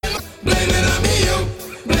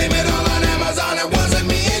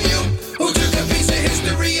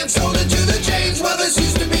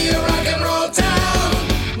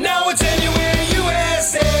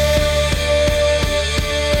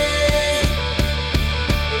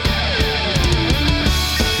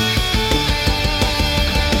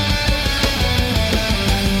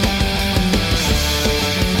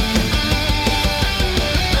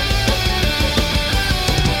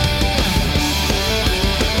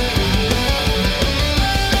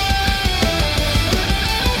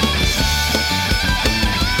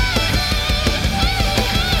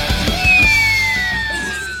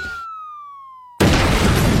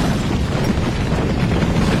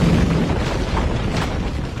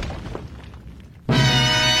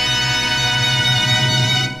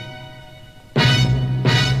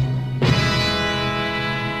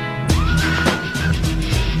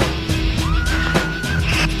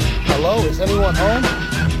phone home.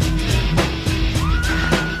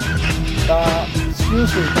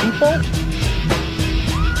 Excuse me, people.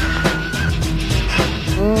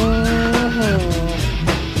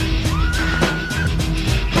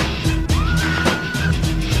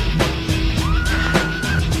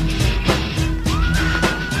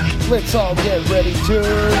 Let's all get ready to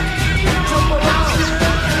jump around.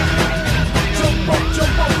 Jump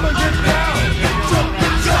up and get down. Jump,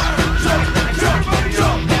 jump, jump, jump, jump,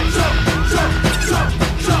 jump, jump,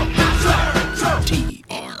 jump, jump, jump.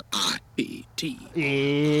 T-R-I-P-T.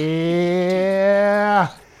 Yeah.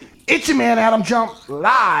 It's your man Adam Jump,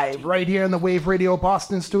 live right here in the Wave Radio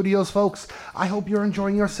Boston studios, folks. I hope you're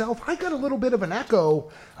enjoying yourself. I got a little bit of an echo.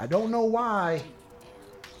 I don't know why,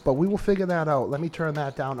 but we will figure that out. Let me turn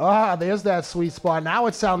that down. There's that sweet spot. Now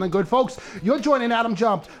it's sounding good. Folks, you're joining Adam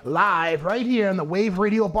Jump live right here in the Wave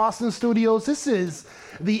Radio Boston studios. This is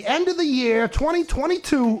the end of the year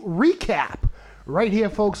 2022 recap right here,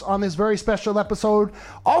 folks, on this very special episode.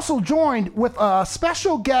 Also joined with a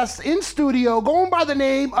special guest in studio going by the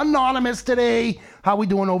name Anonymous today. How we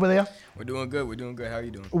doing over there? We're doing good. How are you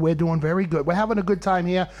doing? We're doing very good. We're having a good time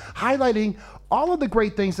here, highlighting all of the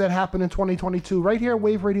great things that happened in 2022 right here at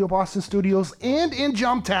Wave Radio Boston Studios and in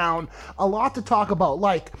Jumptown. A lot to talk about,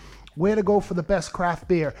 like where to go for the best craft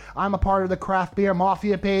beer. I'm a part of the Craft Beer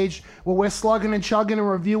Mafia page where we're slugging and chugging and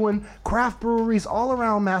reviewing craft breweries all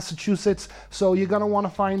around Massachusetts. So you're going to want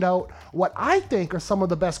to find out what I think are some of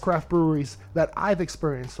the best craft breweries that I've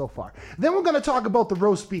experienced so far. Then we're going to talk about the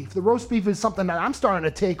roast beef. The roast beef is something that I'm starting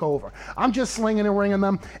to take over. I'm just slinging and ringing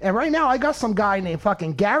them. And right now I got some guy named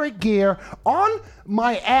fucking Garrett Gear on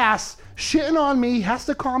my ass, shitting on me, has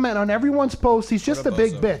to comment on everyone's post. He's just a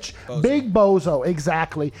big bitch. Big bozo,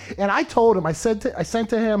 exactly. And I told him, I sent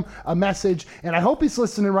to him a message, and I hope he's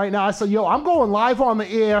listening right now. I said, yo, I'm going live on the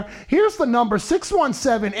air. Here's the number,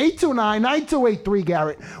 617-829-9283,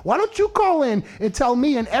 Garrett. Why don't you call in and tell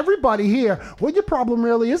me and everybody here what your problem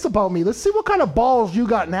really is about me? Let's see what kind of balls you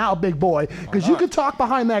got now, big boy. Because you can talk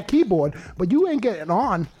behind that keyboard, but you ain't getting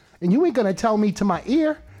on, and you ain't going to tell me to my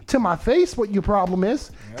ear, to my face, what your problem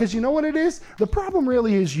is. Because you know what it is? The problem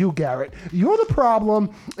really is you, Garrett. You're the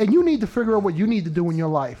problem, and you need to figure out what you need to do in your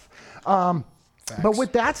life. But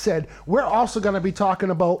with that said, we're also going to be talking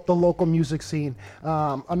about the local music scene.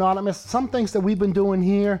 Anonymous, some things that we've been doing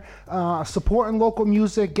here, supporting local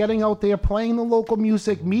music, getting out there, playing the local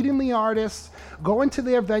music, meeting the artists, going to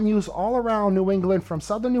their venues all around New England, from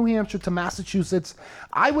southern New Hampshire to Massachusetts.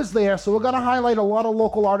 I was there, so we're going to highlight a lot of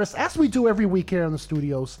local artists, as we do every week here in the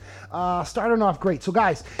studios. Starting off great. So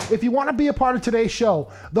guys, if you want to be a part of today's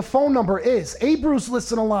show, the phone number is Bruce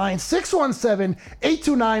Listener Line,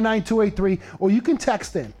 617-829-9283, or you can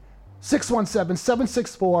text in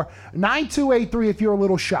 617-764-9283 if you're a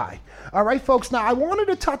little shy. All right, folks. Now, I wanted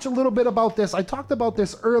to touch a little bit about this. I talked about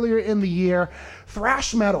this earlier in the year.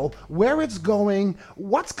 Thrash metal, where it's going,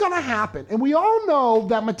 what's going to happen. And we all know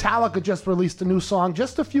that Metallica just released a new song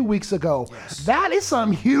just a few weeks ago. Yes. That is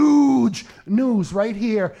some huge news right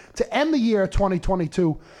here to end the year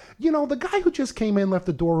 2022. You know, the guy who just came in left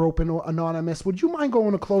the door open, Anonymous. Would you mind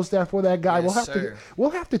going to close that for that guy? Yes, we'll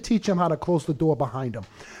have to teach him how to close the door behind him.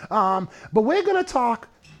 But we're going to talk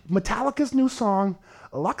Metallica's new song,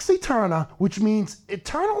 Lux Eterna, which means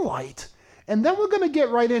eternal light. And then we're going to get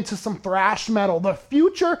right into some thrash metal, the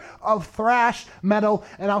future of thrash metal.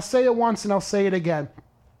 And I'll say it once and I'll say it again.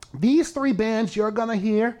 These three bands you're going to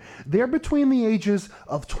hear, they're between the ages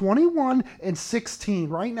of 21 and 16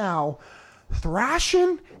 right now,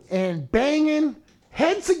 thrashing and banging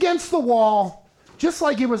heads against the wall, just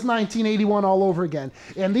like it was 1981 all over again.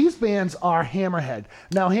 And these bands are Hammerhead.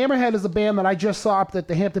 Now, Hammerhead is a band that I just saw up at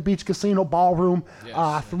the Hampton Beach Casino Ballroom.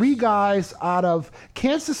 Yes. Three guys out of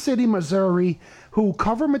Kansas City, Missouri, who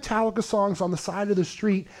cover Metallica songs on the side of the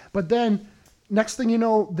street. But then, next thing you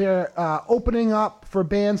know, they're opening up for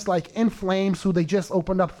bands like In Flames, who they just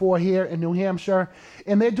opened up for here in New Hampshire.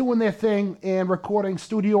 And they're doing their thing and recording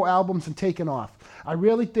studio albums and taking off. I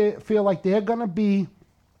really feel like they're going to be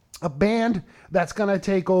a band that's going to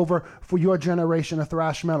take over for your generation of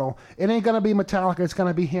thrash metal. It ain't going to be Metallica. It's going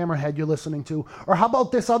to be Hammerhead you're listening to. Or how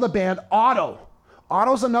about this other band, Otto?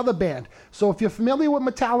 Otto's another band. So if you're familiar with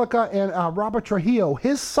Metallica and Robert Trujillo,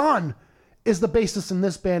 his son is the bassist in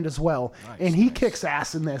this band as well. Nice, and he kicks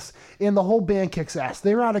ass in this. And the whole band kicks ass.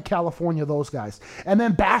 They're out of California, those guys. And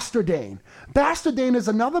then Bastardane. Bastardane is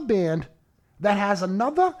another band that has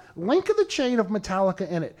another link of the chain of Metallica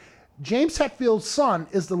in it. James Hetfield's son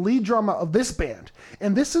is the lead drummer of this band.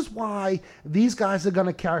 And this is why these guys are going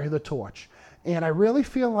to carry the torch. And I really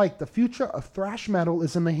feel like the future of thrash metal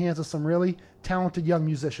is in the hands of some really talented young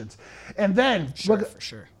musicians. And then... For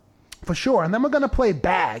sure. For sure. And then we're going to play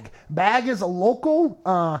Bag. Bag is a local,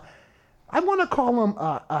 I want to call him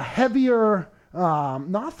a heavier,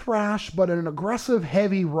 not thrash, but an aggressive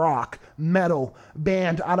heavy rock metal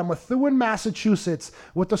band out of Methuen, Massachusetts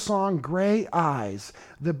with the song Gray Eyes.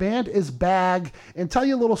 The band is Bag. And tell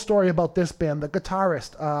you a little story about this band. The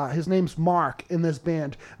guitarist, his name's Mark in this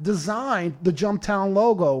band, designed the Jumptown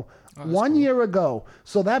logo 1 year ago.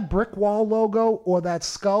 So that brick wall logo or that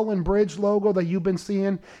skull and bridge logo that you've been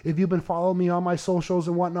seeing, if you've been following me on my socials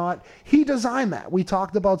and whatnot, he designed that. We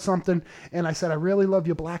talked about something, and I said, I really love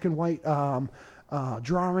your black and white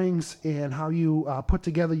drawings and how you put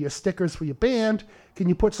together your stickers for your band. Can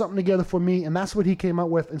you put something together for me? And that's what he came up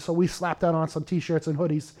with. And so we slapped that on some t-shirts and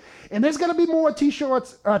hoodies. And there's going to be more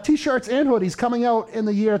t-shirts and hoodies coming out in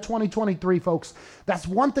the year 2023, folks. That's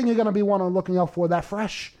one thing you're going to be looking out for, that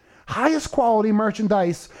fresh, highest quality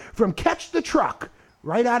merchandise from Catch the Truck,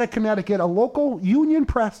 right out of Connecticut, a local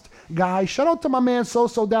union-pressed guy. Shout out to my man So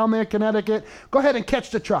down there in Connecticut. Go ahead and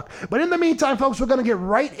catch the truck. But in the meantime, folks, we're going to get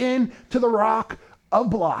right into the rock of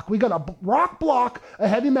block. We got a rock block of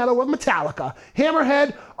heavy metal with Metallica,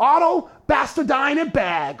 Hammerhead, Auto, Bastardine, and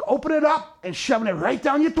Bag. Open it up and shoving it right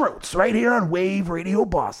down your throats right here on Wave Radio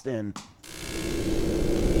Boston.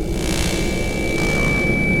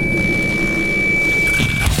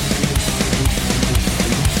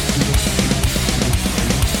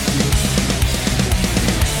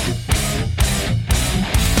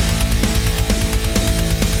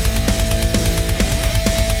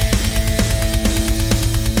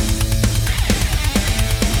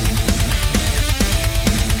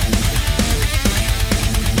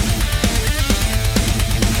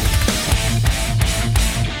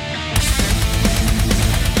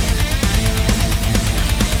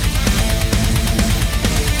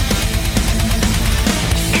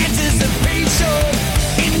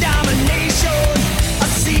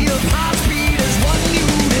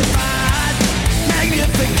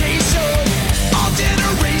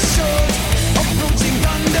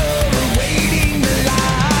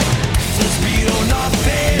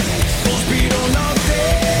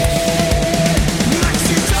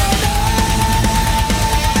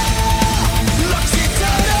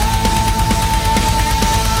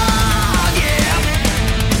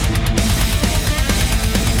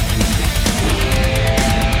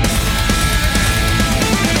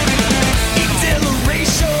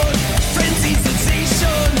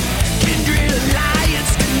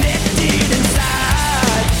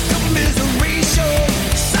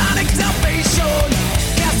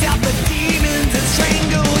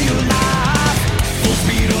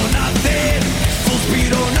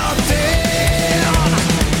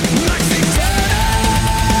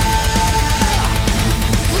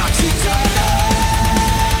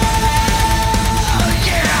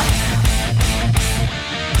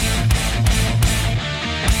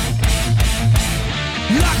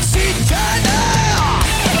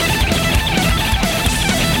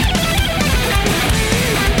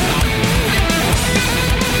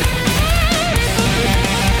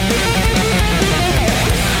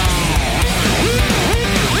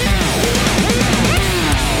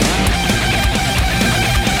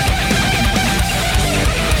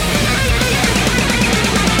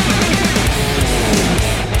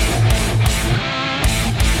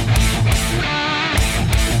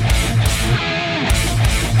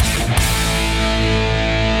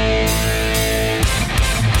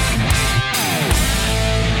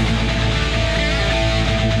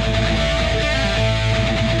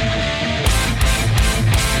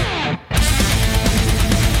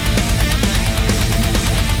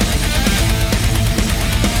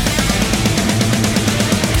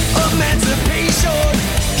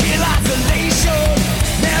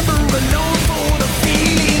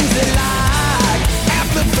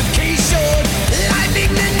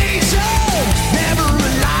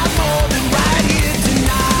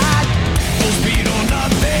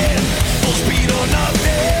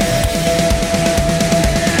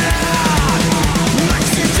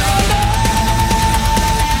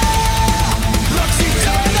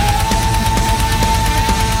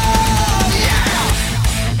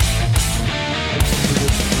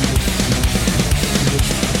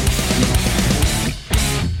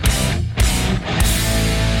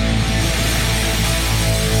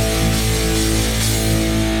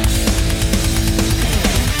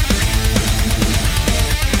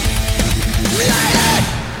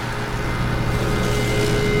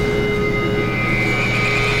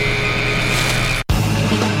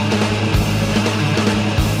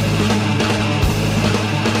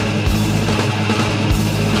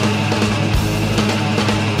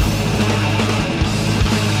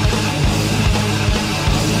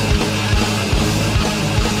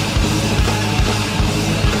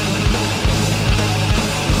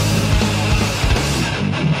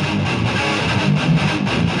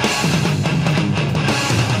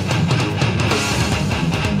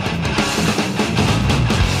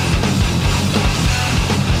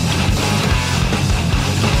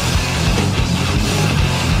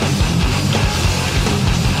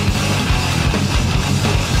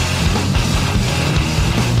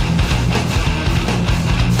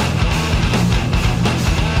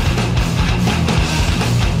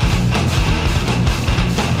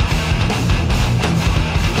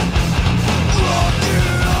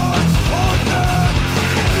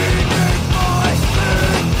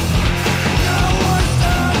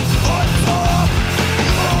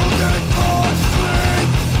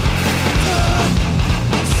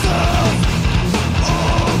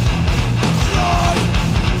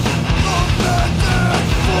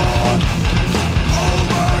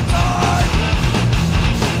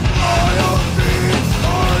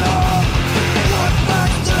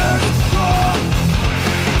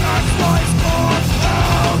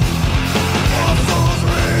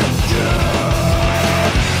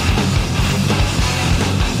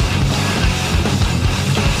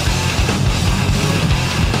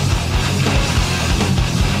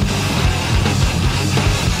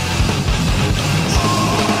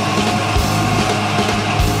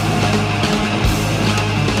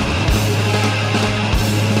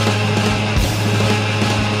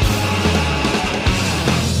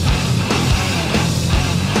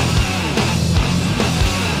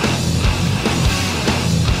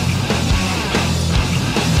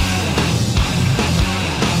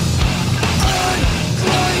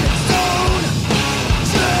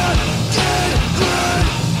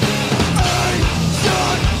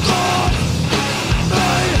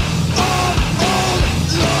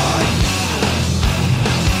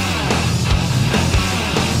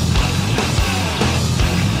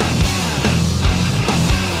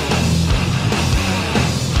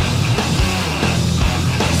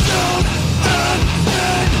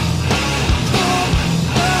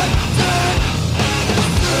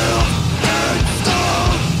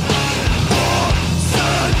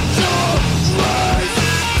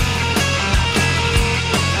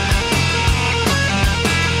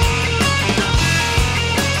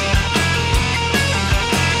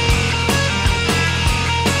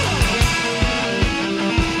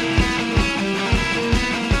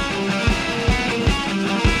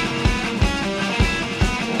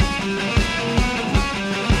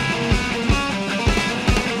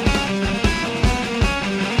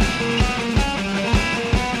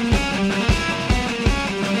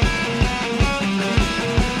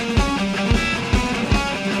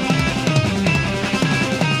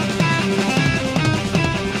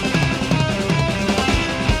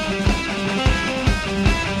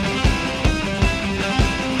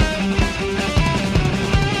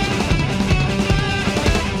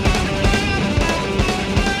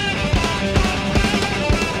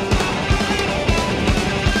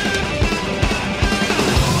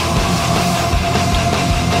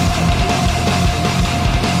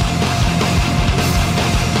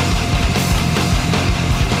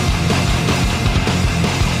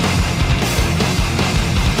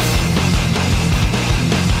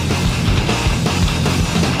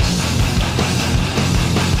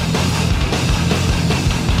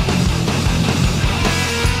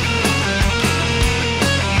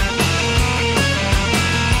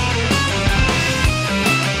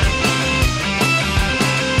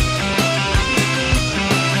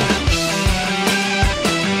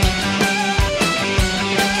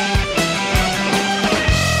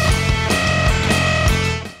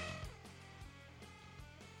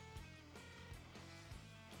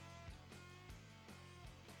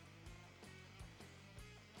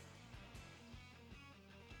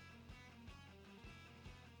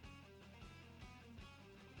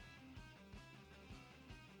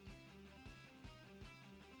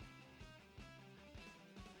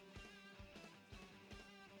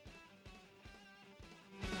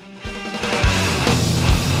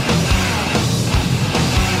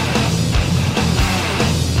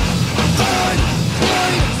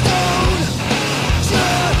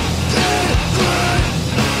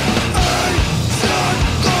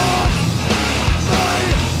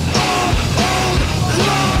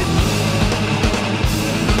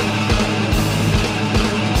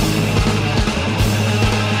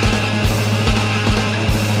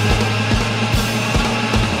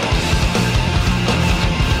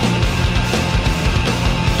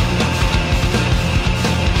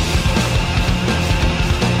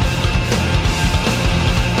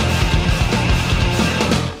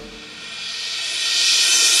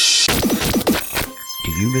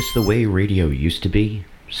 you miss the way radio used to be?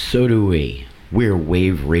 So do we. We're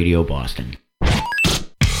Wave Radio Boston.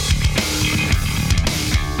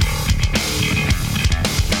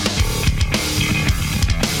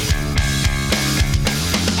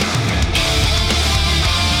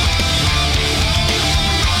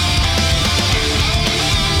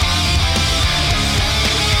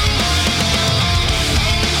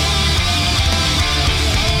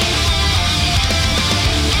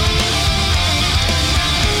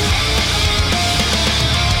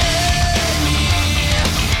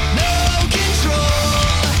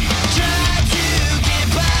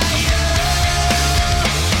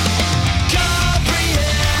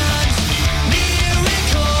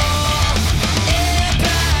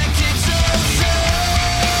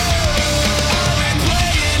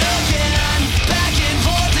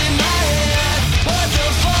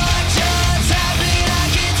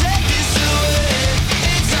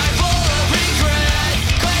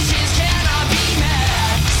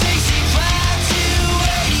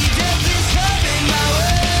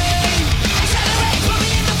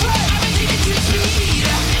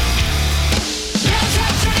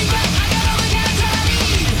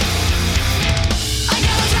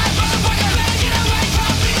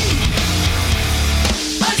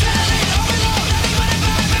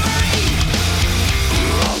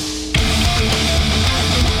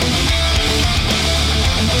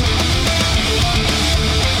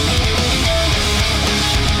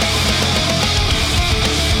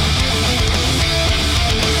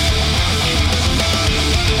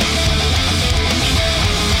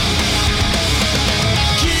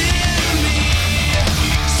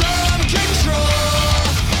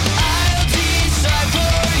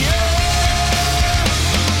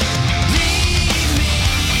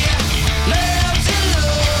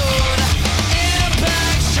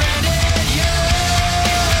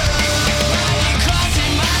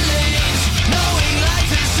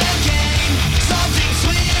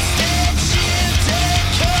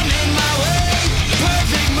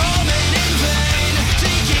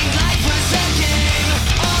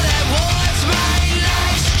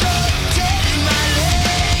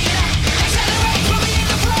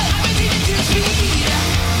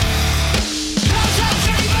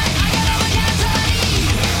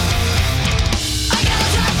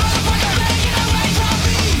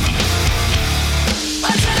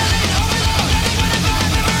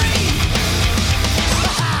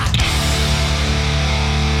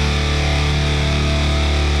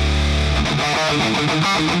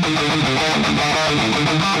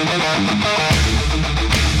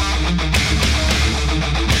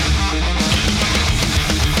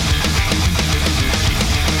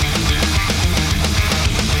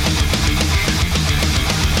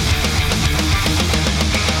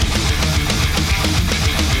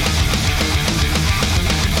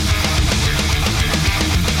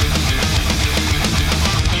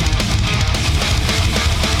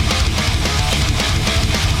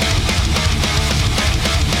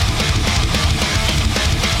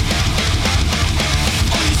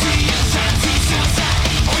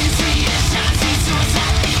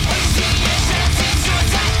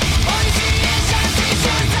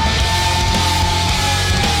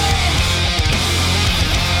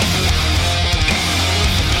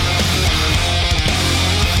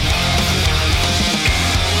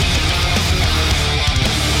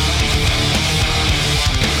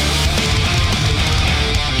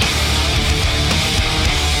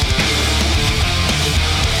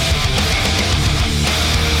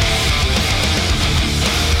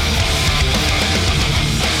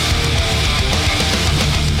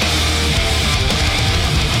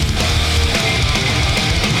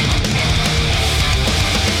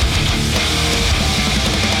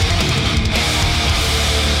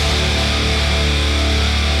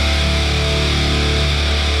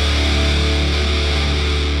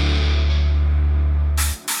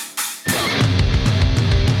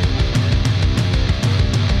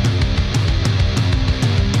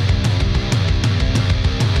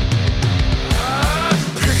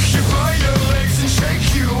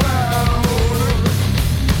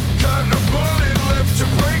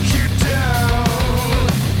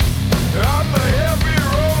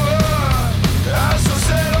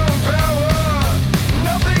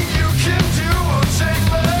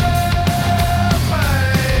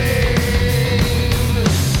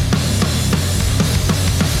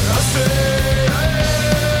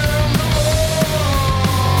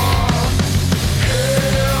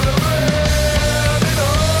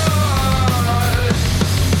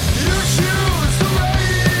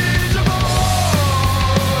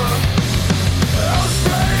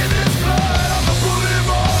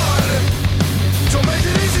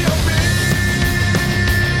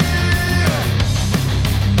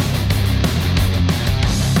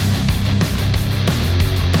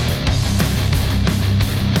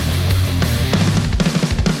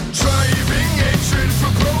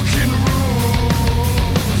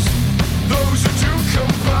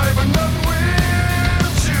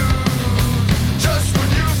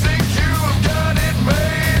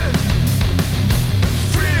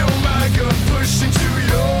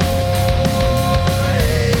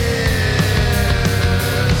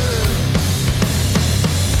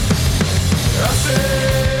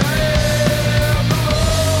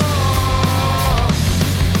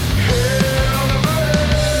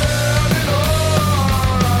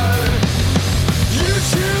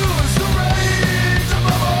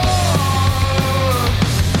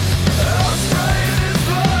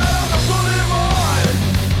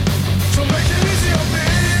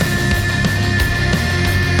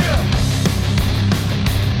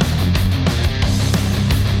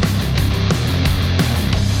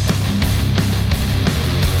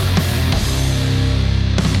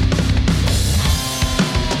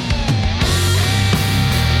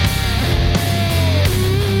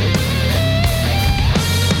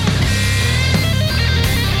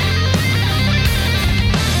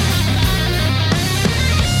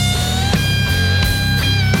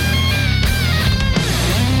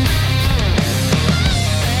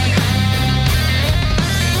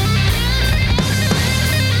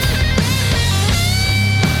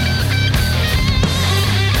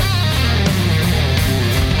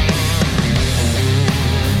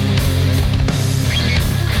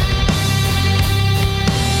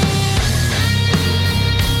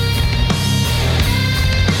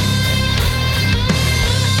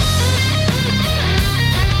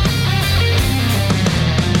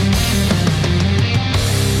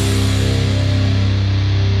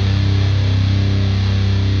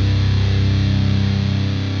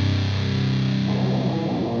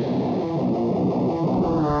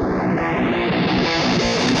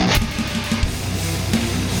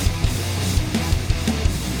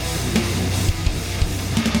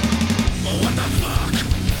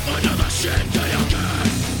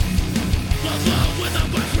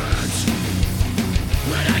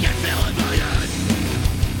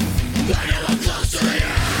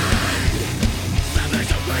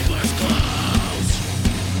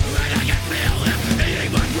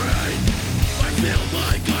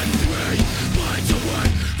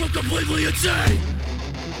 completely insane.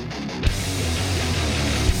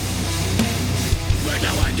 Right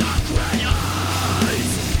now I got gray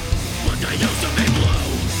eyes, but they used to be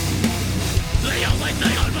blue. The only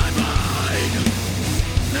thing on my mind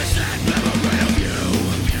is that memory of you.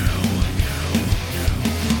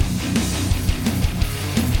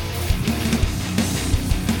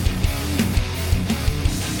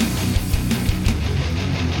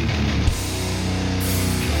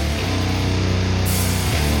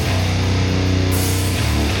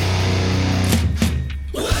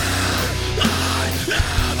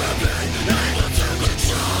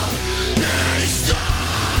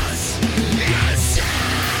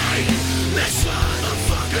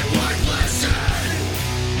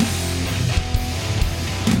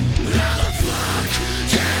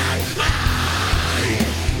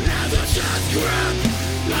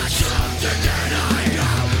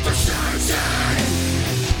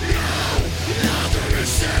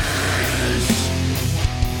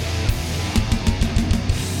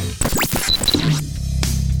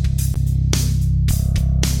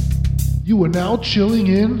 You are now chilling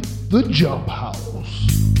in the Jump House.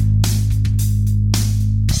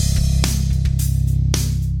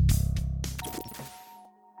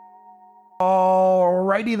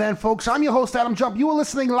 Alrighty then, folks. I'm your host, Adam Jump. You are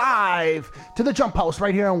listening live to the Jump House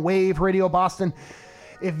right here on Wave Radio Boston.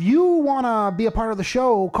 If you want to be a part of the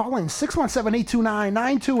show, call in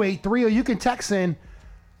 617-829-9283, or you can text in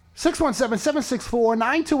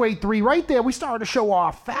 617-764-9283. Right there, we started the show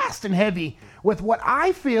off fast and heavy with what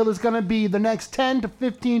I feel is going to be the next 10 to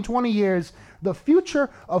 15, 20 years, the future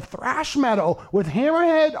of thrash metal with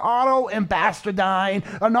Hammerhead, Otto, and Bastardine.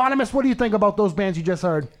 Anonymous, what do you think about those bands you just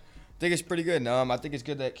heard? I think it's pretty good. I think it's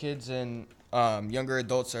good that kids and younger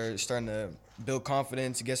adults are starting to build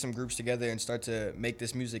confidence, get some groups together, and start to make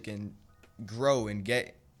this music and grow and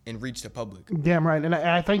get and reach the public. Damn right. And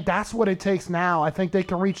I think that's what it takes now. I think they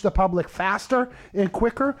can reach the public faster and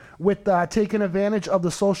quicker with taking advantage of the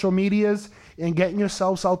social medias and getting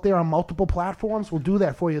yourselves out there on multiple platforms will do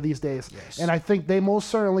that for you these days. Yes. And I think they most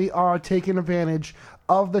certainly are taking advantage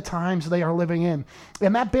of the times they are living in.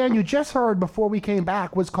 And that band you just heard before we came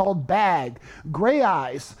back was called Bag. Gray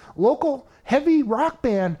Eyes, local heavy rock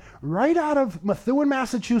band right out of Methuen,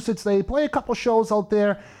 Massachusetts. They play a couple shows out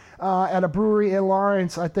there at a brewery in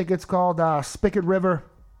Lawrence. I think it's called Spigot River.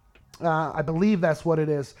 I believe that's what it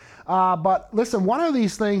is. But listen, one of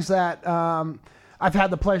these things that I've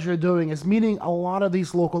had the pleasure of doing is meeting a lot of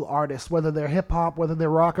these local artists, whether they're hip-hop, whether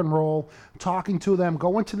they're rock and roll, talking to them,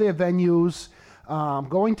 going to their venues,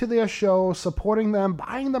 going to their shows, supporting them,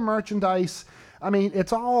 buying the merchandise. I mean,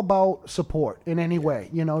 it's all about support in any way.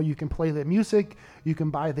 You know, you can play their music, you can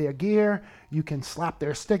buy their gear, you can slap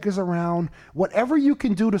their stickers around. Whatever you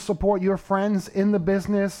can do to support your friends in the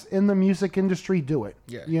business, in the music industry, do it.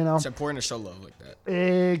 Yeah, you know, it's important to show love like that.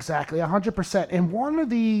 Exactly, 100%. And one of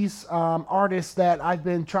these artists that I've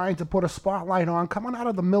been trying to put a spotlight on, coming out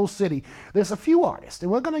of the Mill City, there's a few artists,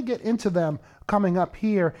 and we're going to get into them coming up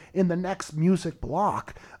here in the next music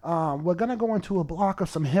block. We're going to go into a block of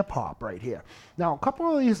some hip-hop right here. Now, a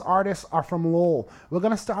couple of these artists are from Lowell. We're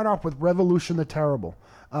going to start off with Revolution the Terrible.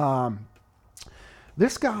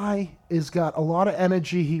 This guy has got a lot of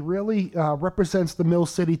energy. He really represents the Mill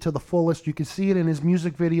City to the fullest. You can see it in his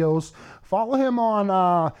music videos. Follow him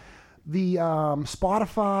on the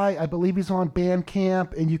Spotify. I believe he's on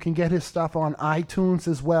Bandcamp, and you can get his stuff on iTunes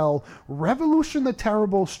as well. Revolution the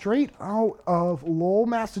Terrible, straight out of Lowell,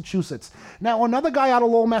 Massachusetts. Now, another guy out of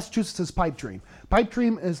Lowell, Massachusetts is Pipe Dream. Pipe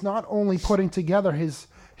Dream is not only putting together his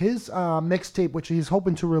mixtape, which he's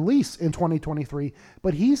hoping to release in 2023,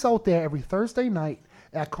 but he's out there every Thursday night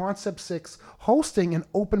at Concept 6 hosting an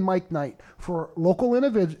open mic night for local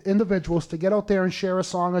individuals to get out there and share a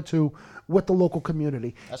song or two with the local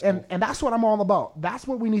community. That's cool. And that's what I'm all about. That's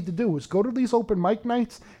what we need to do, is go to these open mic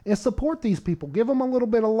nights and support these people. Give them a little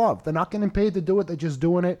bit of love. They're not getting paid to do it. They're just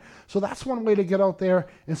doing it. So that's one way to get out there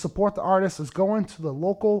and support the artists, is going to the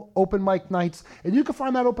local open mic nights. And you can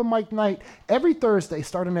find that open mic night every Thursday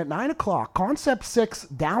starting at 9 o'clock, Concept 6,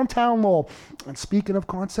 downtown Lowell. And speaking of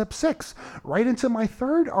Concept 6, right into my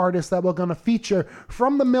third artist that we're going to feature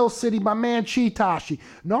from the Mill City, my man Chitashi.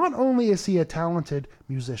 Not only is he a talented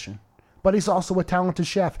musician, but he's also a talented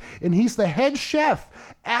chef, and he's the head chef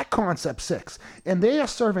at Concept 6, and they are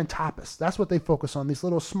serving tapas. That's what they focus on, these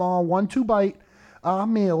little small 1-2 bite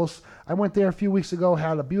meals. I went there a few weeks ago,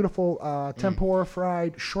 had a beautiful tempura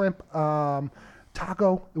fried shrimp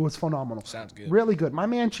taco. It was phenomenal. Sounds good. Really good. My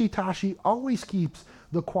man Chitashi always keeps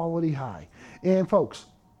the quality high. And folks,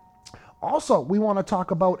 also we want to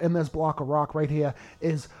talk about in this block of rock right here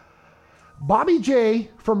is Bobby J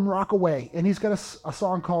from Rockaway, and he's got a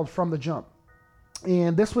song called From the Jump.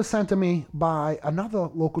 And this was sent to me by another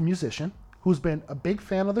local musician who's been a big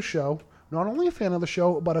fan of the show, not only a fan of the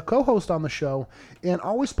show, but a co-host on the show, and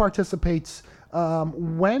always participates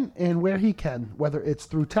when and where he can, whether it's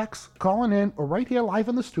through text, calling in, or right here live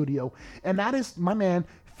in the studio. And that is my man,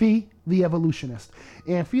 Fee the Evolutionist.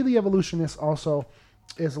 And Fee the Evolutionist also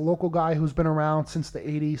is a local guy who's been around since the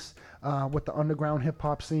 80s with the underground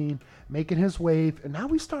hip-hop scene, making his wave, and now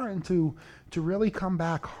he's starting to really come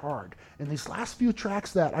back hard. And these last few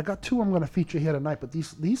tracks that, I got two I'm going to feature here tonight, but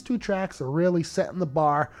these two tracks are really setting the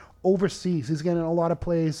bar overseas. He's getting a lot of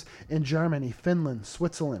plays in Germany, Finland,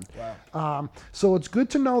 Switzerland. Wow. So it's good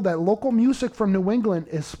to know that local music from New England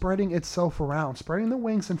is spreading itself around, spreading the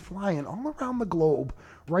wings and flying all around the globe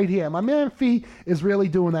right here. My man Fee is really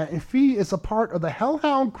doing that, and Fee is a part of the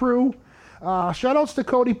Hellhound crew. Shout outs to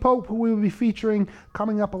Cody Pope, who we will be featuring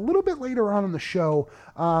coming up a little bit later on in the show.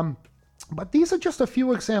 But these are just a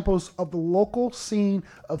few examples of the local scene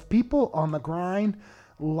of people on the grind,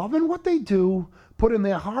 loving what they do, putting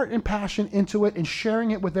their heart and passion into it, and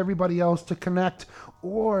sharing it with everybody else to connect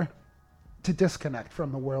or to disconnect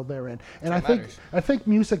from the world they're in. And I think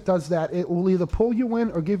music does that. It will either pull you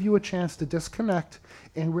in or give you a chance to disconnect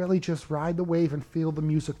and really just ride the wave and feel the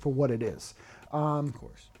music for what it is. Of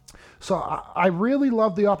course. So I really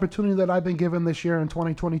love the opportunity that I've been given this year in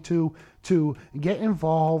 2022 to get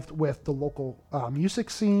involved with the local music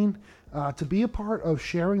scene, to be a part of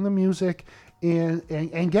sharing the music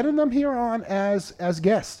and getting them here on as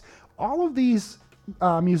guests. All of these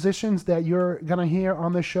musicians that you're going to hear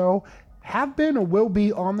on the show have been or will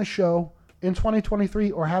be on the show in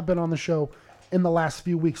 2023 or have been on the show in the last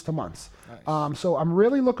few weeks to months. Nice. So I'm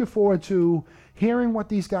really looking forward to hearing what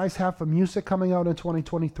these guys have for music coming out in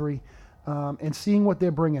 2023 and seeing what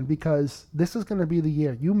they're bringing, because this is going to be the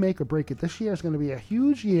year. You make or break it. This year is going to be a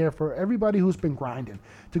huge year for everybody who's been grinding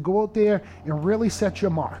to go out there and really set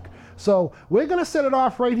your mark. So we're going to set it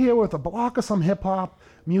off right here with a block of some hip-hop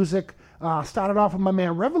music. Started off with my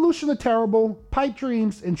man Revolution the Terrible, Pipe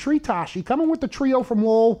Dreams, and Tree Tashi coming with the trio from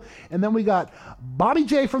Lowell. And then we got Bobby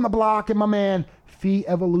J from the block and my man Fee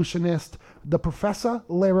Evolutionist, the Professor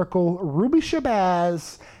Lyrical, Ruby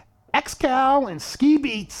Shabazz, X-Cal, and Ski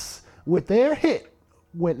Beats with their hit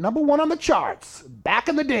went #1 on the charts back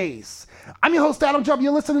in the days. I'm your host, Adam Jump.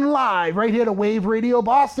 You're listening live right here to Wave Radio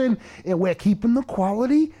Boston, and we're keeping the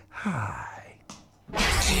quality high.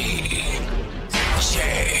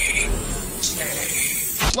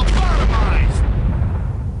 Lobotomized!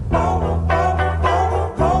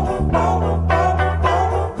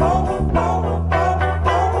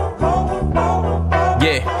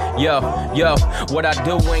 Yeah, yo, what I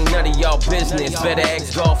do ain't none of y'all business. Better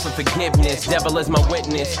ask God for forgiveness. Devil is my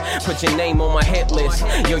witness. Put your name on my hit list.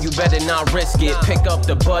 Yo, you better not risk it. Pick up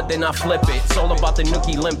the bud, then I flip it. It's all about the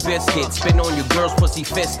nookie limp biscuit. Spin on your girl's pussy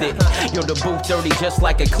fisted. Yo, the booth dirty just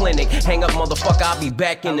like a clinic. Hang up, motherfucker, I'll be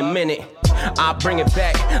back in a minute. I'll bring it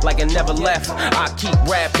back like I never left. I keep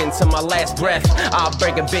rapping to my last breath. I'll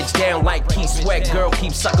break a bitch down like Keith Sweat. Girl,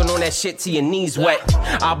 keep sucking on that shit till your knees wet.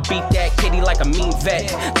 I'll beat that kitty like a mean vet.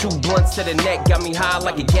 2 blunts to the neck, got me high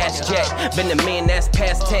like a gas jet. Been a man, that's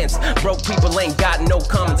past tense. Broke people ain't got no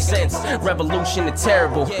common sense. Revolution is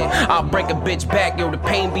terrible. I'll break a bitch back, yo, the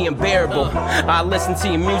pain be unbearable. I listen to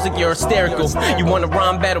your music, you're hysterical. You wanna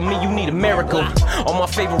rhyme battle me, you need a miracle. All my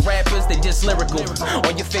favorite rappers, they just lyrical.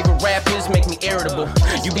 All your favorite rappers make me irritable.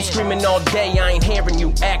 You be screaming all day, I ain't hearing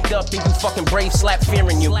you. Act up and you fucking brave, slap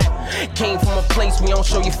fearing you. Came from a place we don't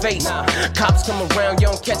show your face. Cops come around, you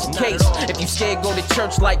don't catch a case. If you scared, go to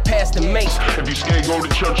church like Pastor Mace. If you scared, go to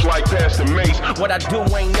church like Pastor Mace. What I do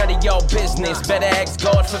ain't none of y'all business. Better ask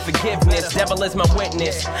God for forgiveness. Devil is my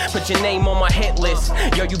witness. Put your name on my hit list.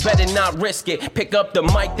 Yo, you better not risk it. Pick up the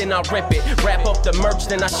mic, then I rip it. Wrap up the merch,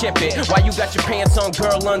 then I ship it. While you got your pants on,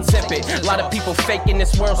 girl, unzip it. A lot of people faking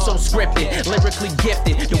this world so scripted. Lyrically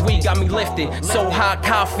gifted, the weed got me lifted. So high,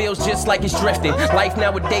 car feels just like it's drifting. Life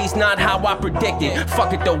nowadays not how I predicted.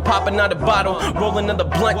 Fuck it though, pop another bottle, roll another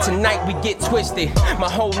blunt. Tonight we get twisted. My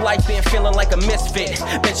whole life been feeling like a misfit.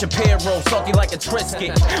 Ben Shapiro, salty like a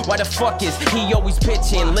Triscuit. Why the fuck is he always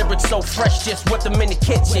bitching? Lyrics so fresh, just whip them in the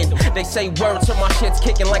kitchen. They say words, so my shit's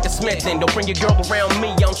kicking like a Smithin'. Don't bring your girl around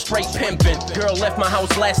me, I'm straight pimpin'. Girl left my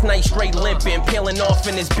house last night straight limping. Peeling off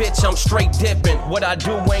in this bitch, I'm straight dipping. What I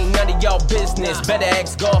do ain't none of y'all business. Better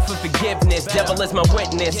ask God for forgiveness. Devil is my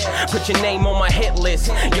witness. Put your name on my hit list.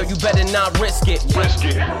 Yo, you better not risk it. Risk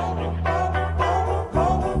it.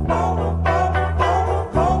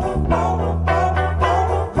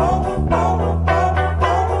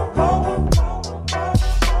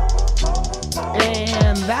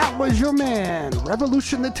 was your man,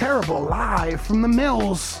 Revolution the Terrible, live from the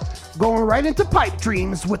Mills, going right into pipe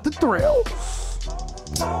dreams with the thrills.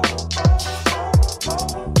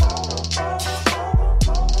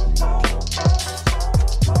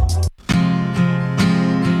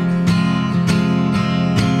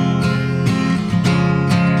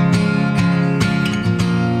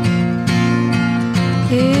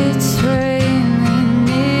 It's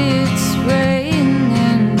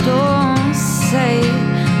raining, don't say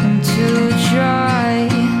I'm too dry.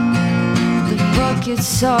 The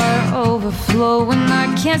buckets are overflowing,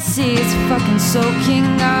 I can't see, it's fucking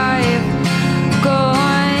soaking. I've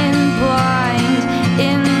gone blind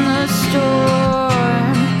in the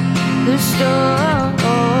storm, the storm.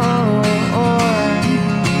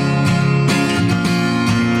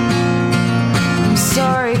 I'm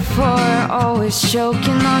sorry for always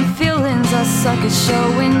choking on feelings, I suck at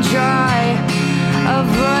showing dry.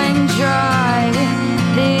 I've run dry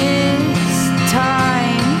this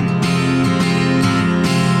time.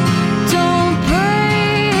 Don't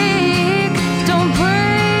break, don't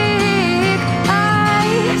break. I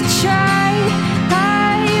tried.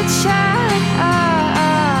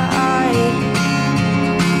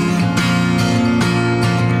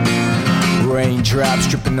 Raindrops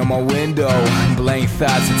dripping on my window, blank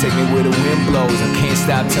thoughts that take me where the wind blows. I can't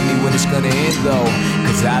stop, tell me when it's gonna end though,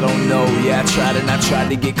 cause I don't know. Yeah, I tried and I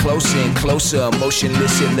tried to get closer and closer.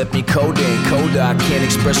 Motionless, it left me colder and colder. I can't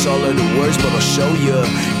express all of the words, but I'll show you.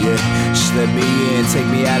 Yeah, just let me in, take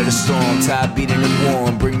me out of the storm. Tide beating and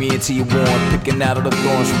warm, bring me into your warm. Picking out of the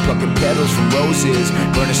thorns from plucking petals from roses,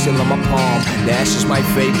 burning still on my palm. The ashes might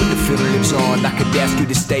fade, but the feeling lives on. I could dance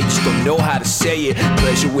through the stage, just don't know how to say it.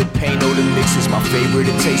 Pleasure with pain, oh the mix is my favorite.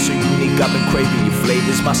 It tastes so unique, I've been craving your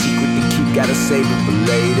flavors. My secret to keep, gotta save it for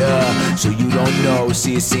later, so you don't know.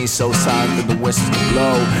 See, it seems so silent that the whistles can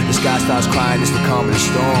blow. The sky starts crying, it's the calm of the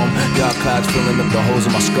storm. Dark clouds filling up the holes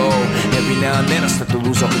in my skull. Every now and then I start to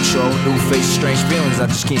lose all control. New faces, strange feelings, I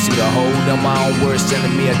just can't seem to hold on. My own words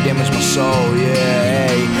telling me I damage my soul. Yeah,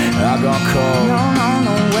 hey, I gone cold. No,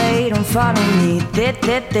 wait, don't follow me.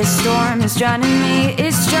 This storm is drowning me.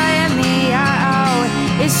 It's drying me out.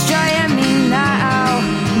 It's drying me now.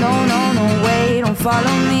 No, wait, don't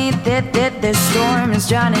follow me. This storm is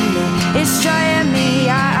drowning me. It's drying me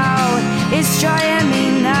out. It's drying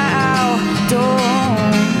me now.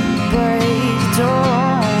 Don't break,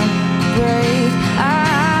 don't break.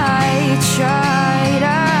 I tried.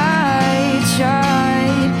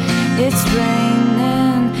 It's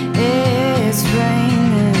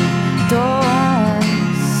raining. Don't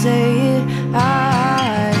say it. I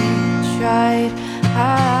tried.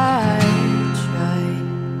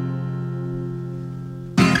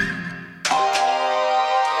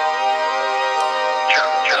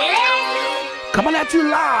 Coming at you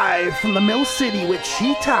live from the Mill City with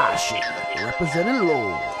Shitashi, representing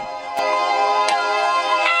Low.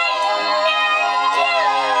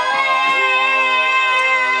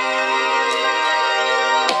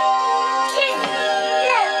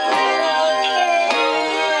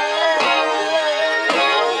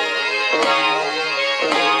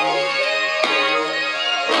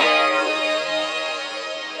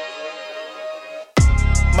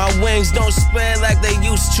 Wings don't spread like they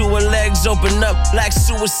used to, her legs open up like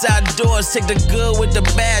suicide doors. Take the good with the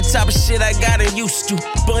bad, type of shit I gotten used to.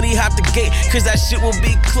 Bunny hop the gate, cause that shit will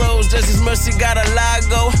be closed. Does his mercy got a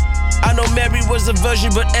Lago? I know Mary was a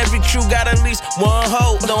virgin, but every crew got at least one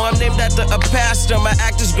hoe. No, I'm named after a pastor, my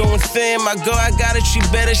actor's going thin. My girl, I got it, she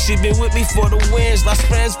better, she been with me for the wins. Lost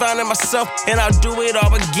friends, found in myself, and I'll do it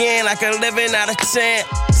all again. Like 11 out of 10.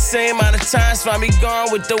 Same amount of times, find me gone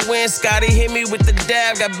with the wind. Scotty hit me with the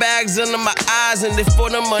dab, got bags under my eyes, and they for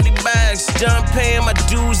the money bags. Done paying my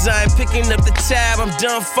dues, I ain't picking up the tab. I'm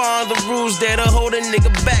done following the rules, there to hold a nigga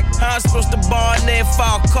back. How I'm supposed to bar and then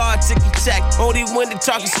file car, ticky-tack. Only when they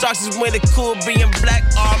talking stocks is when it cool being black,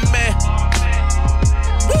 oh man.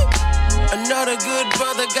 Woo! Another good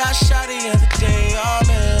brother got shot the other day, oh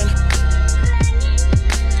man.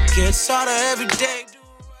 Gets harder every day. Do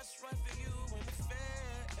what's right for you and the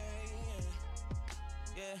fame.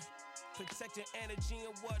 Yeah, protect your energy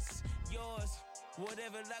and what's yours.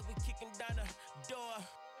 Whatever, like we kicking down the door.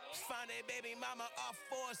 Find a baby mama off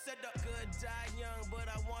four. Said the good die young, but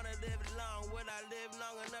I wanna live long. Would I live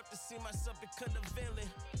long enough to see myself become a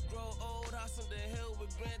villain? Grow old, house on the hill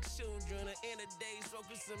with grandchildren. Or in the days,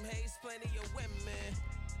 smoking some haze, plenty of women.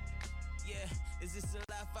 Yeah, is this the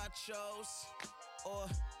life I chose?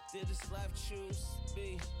 Or did this life choose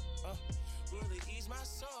me? Will it ease my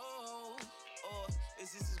soul? Or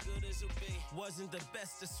Is this as good as it'll be? Wasn't the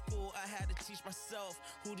best at school, I had to teach myself.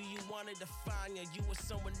 Who do you want to define you? You or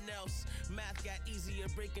someone else? Math got easier,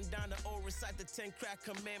 breaking down the old, recite the 10 crack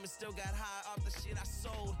commandments. Still got high off the shit I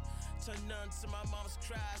sold. Turned none to my mom's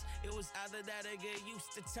cries. It was either that or get used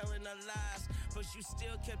to telling her lies. But you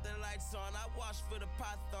still kept the lights on. I watched for the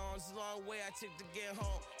pythons. Long way I took to get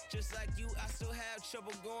home. Just like you, I still have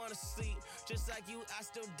trouble going to sleep. Just like you, I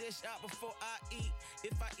still dish out before I eat.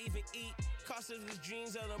 If I even eat. Cost of these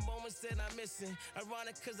dreams are the moments that I'm missing.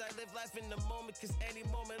 Ironic cause I live life in the moment. Cause any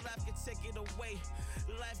moment life can take it away.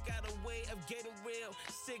 Life got a way of getting real.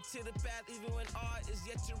 Sick to the path even when art is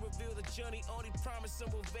yet to reveal. The journey only promise some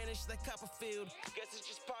will vanish like Copperfield. Guess it's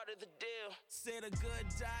just part of the deal. Say the good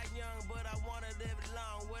die young, but I wanna live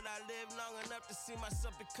long. Would I live long enough to see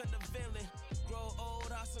myself become the villain? Grow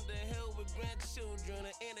old, house on the hill with grandchildren.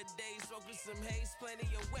 The end of days, smoking some haze, plenty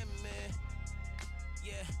of women.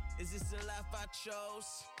 Yeah, is this the life I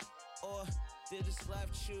chose? Or did this life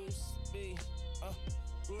choose me?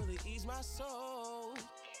 Really ease my soul?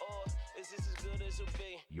 Or is this as good as it'll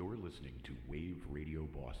be? You're listening to Wave Radio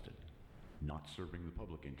Boston. Not serving the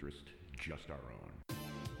public interest, just our own.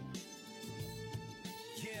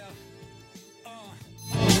 Yeah.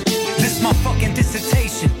 This my fucking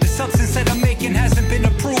dissertation. The substance that I'm making hasn't been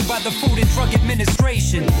approved by the Food and Drug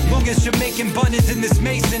Administration. Long as you're making buttons in this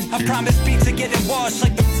mason, I promise beats are getting washed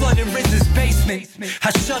like the flood in Riz's basement.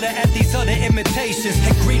 I shudder at these other imitations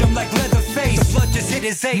and greet them like Leatherface. The blood just hit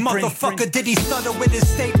his apron. Motherfucker, did he stutter with his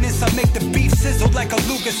statements? I make the beef sizzle like a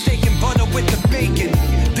Luger steak and butter with the bacon.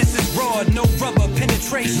 This is raw, no rubber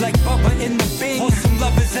penetration like Bubba in the bin. Awesome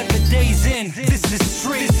lovers at the day's end. This is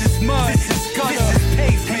street, this is mud, this is gutter, this is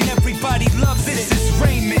pavement. Everybody loves it. This is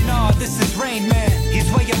Raymond, this is Rain Man. He's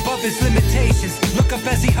way above his limitations. Look up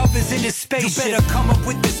as he hovers in his spaceship. You better come up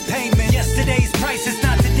with this payment. Yesterday's price is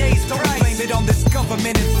not today's price. Don't blame it on this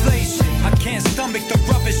government inflation. I can't stomach the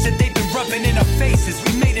rubbish that they've been rubbing in our faces.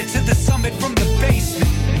 We made it to the summit from the basement.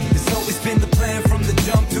 It's always been the plan from the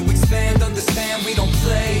jump to expand, understand we don't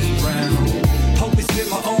play around. Hope it's been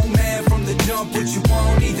my own man from the jump. What you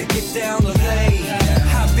want, either get down or lay.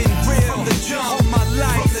 I've been real from the jump, all my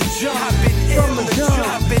life. From the jump, I've been ill from the jump,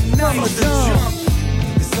 I've been nice from the jump.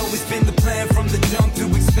 It's always been the plan from the jump to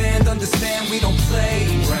expand, understand we don't play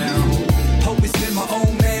around. Hope it's been my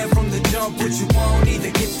own man from the jump. What you want,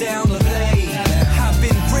 either get down or lay. I've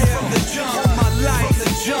been real from the jump, all my life. From the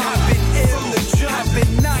jump, I've been ill from the jump, I've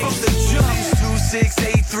been nice from the jump.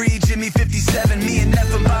 2683 Jimmy 57. Me and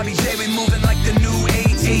Neff and Bobby J, we moving like the new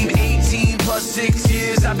A-team. 18 plus 6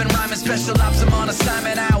 years, I've been rhyming special ops. I'm on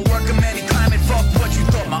assignment, I outwork him and he climbing. Fuck what you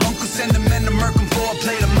thought. My uncle send him in to murk him for.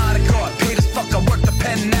 Played a modern card, paid as fuck. I work the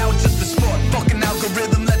pen now just for sport. Fucking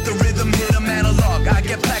algorithm, let the rhythm hit him analog. I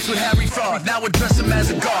get plaques with Harry Fraud, now address him as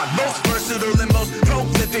a god. Most versatile and most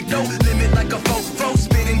prolific, no limit like a folk.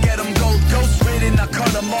 Spit and get him gold, ghost ridden. I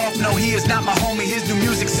cut him off. No, he is not my homie. His new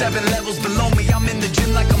music 7 levels below me. I'm in the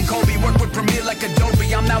gym like I'm Kobe. Work with Premiere like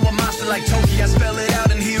Adobe. I'm now a monster like Toki. I spell it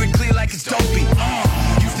out and hear it clear like it's dopey.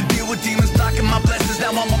 Used to deal with demons blocking my blessings.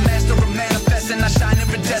 Now I'm a master of manifesting. I shine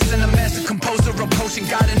iridescent. A master composer of potion,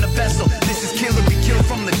 God in a vessel. This is killer, be killed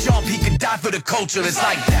from the jump. He could die for the culture. It's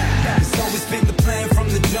like that. It's always been the plan from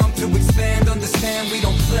the jump to expand, understand we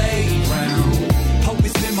don't play around. Hope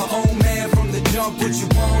it's been my own man from the jump. What you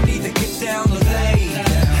want, either get down or lay.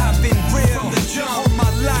 I've been real from the jump, all my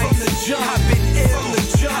life. From the jump, I've been ill from the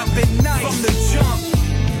jump, I've been nice from the jump.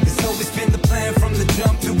 It's always been the plan from the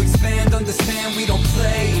jump to expand, understand we don't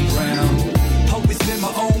play around. Hope it's been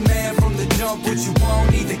my own man from the jump. What you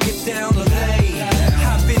want, either get down or lay.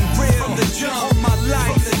 I've been real from the jump, all my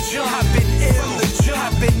life. From the jump, I've been ill from the jump,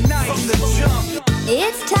 I've been nice from the jump.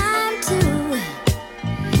 It's time to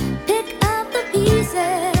pick up the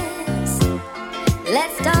pieces.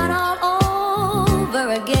 Let's start all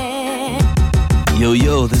over again.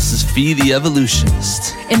 Yo, this is Fee the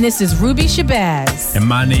Evolutionist. And this is Ruby Shabazz. And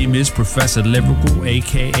my name is Professor Lyrical,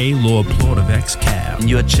 a.k.a. Lord Plort of X-Cab. And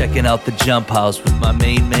you're checking out the JumpHouze with my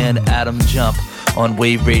main man, Adam Jump, on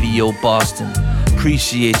Wave Radio Boston.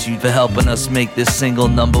 Appreciate you for helping us make this single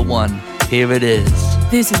 #1. Here it is.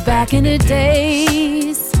 This is back in the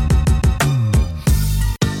days.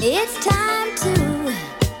 It's time to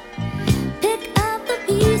pick up the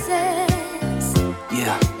pieces.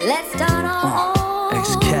 Yeah. Let's start all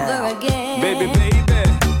over again. Baby.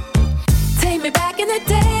 Take me back in the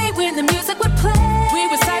day when the music would play. We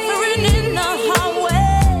were ciphering in the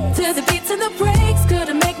hallway to the beats and the breaks.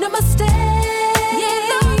 Couldn't make no mistake. Yeah,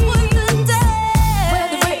 that was the day. Where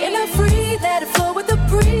the written are free, let it flow with the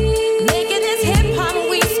breeze. Making this hip hop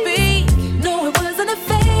we speak. No, it wasn't a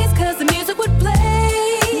phase, cause the music would play.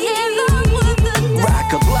 Yeah, that was the day.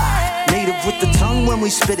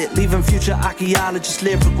 spit it, leaving future archaeologists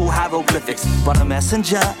lyrical hieroglyphics. But a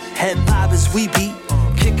messenger, head vibe as we be.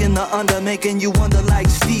 Kicking the under, making you wonder like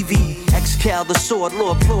Stevie. Excal the sword,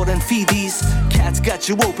 Lord Plord and Phoebes. Cats got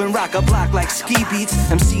you open, rock a block like ski beats.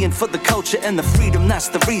 MCing for the culture and the freedom, that's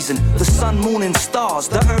the reason. The sun, moon, and stars,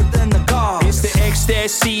 the earth and the gods. It's the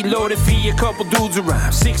ecstasy, loaded for a couple dudes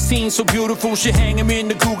around. 16 so beautiful, should hang him in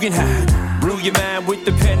the Guggenheim. Blew your mind with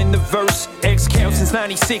the pen and the verse. Excal since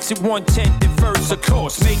 96 at 1/10 the verse. Of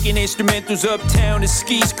course, making instrumentals uptown is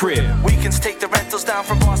Ski's crib. Weekends take the rentals down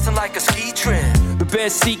from Boston like a ski trip. The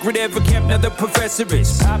best secret ever kept, now the professor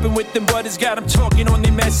is popping with them butters, got them talking on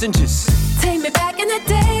their messengers. Take me back in the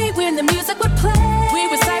day when the music would play. We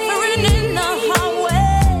were ciphering in the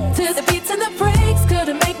hallway to the beats and the breaks,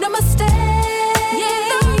 couldn't make no mistake. Yeah,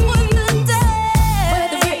 that was the day.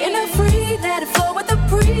 Whether written or free, let it flow with the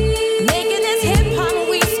breeze. Making this hip hop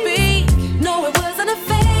we speak. No, it wasn't a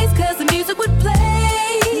phase, cause the music would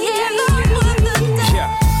play. Yeah, that was the day.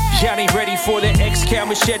 Y'all ain't ready for the Excal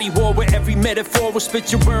machete war where every metaphor will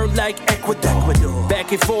spit your word like Ecuador.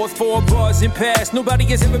 Back and forth, 4 bars and past. Nobody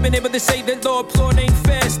has ever been able to say that Lord Plord ain't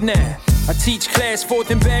fast now. I teach class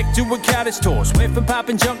forth and back, doing cottage tours. Went from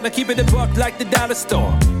popping junk, now keep it a buck like the dollar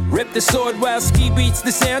store. Rip the sword while Ski beats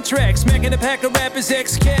the soundtrack. Smacking a pack of rappers,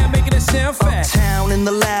 Excal making it sound fast. Uptown in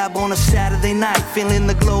the lab on a Saturday night, feeling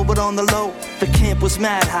the glow but on the low, the camp was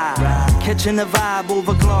mad high. Catching the vibe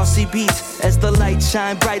over glossy beats as the lights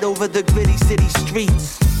shine bright over the gritty city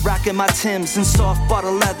streets. Rocking my Timbs and soft butter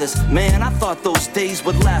leathers. Man, I thought those days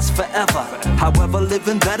would last forever. However,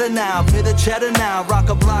 living better now, bit of cheddar now. Rock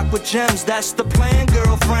a block with gems, that's the plan,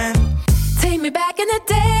 girlfriend. Take me back in the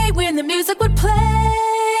day when the music would play.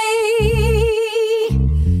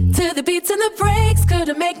 To the beats and the breaks,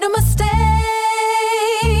 couldn't make no mistakes.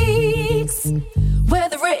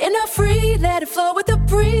 Whether written or free, let it flow with the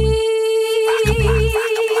breeze.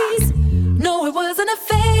 No, it wasn't a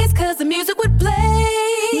phase, cause the music would play.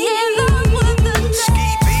 Yeah, that was the day.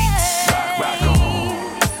 Ski beats, rock on.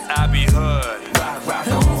 I be hood, rock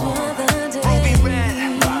on. Ruby red,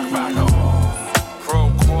 rock on. Pro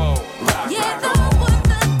quo, rock on.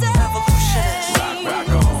 Evolutionist, rock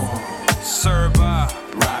on. Serba,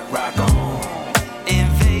 rock on.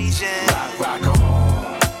 Invasion, rock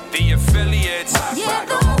on. The affiliates, rock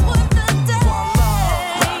on.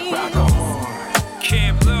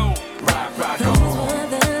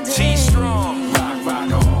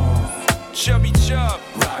 Chubby Chub,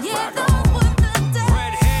 rock on.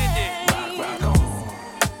 Red-handed, rock on.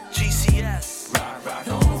 GCS, rock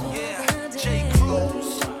on. Yeah, J. Cruz.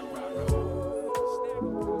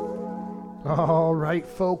 All right,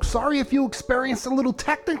 folks. Sorry if you experienced a little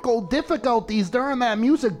technical difficulties during that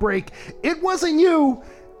music break. It wasn't you,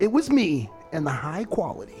 it was me and the high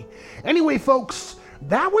quality. Anyway, folks,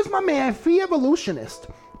 that was my man, Fee Evolutionist,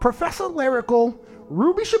 Professor Lyrical,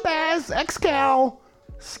 Ruby Shabazz, Excal,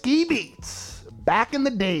 Ski Beats, back in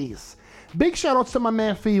the days. Big shout outs to my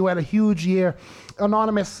man Fee, who had a huge year.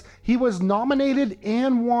 Anonymous, he was nominated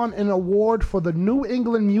and won an award for the New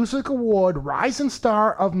England Music Award, Rising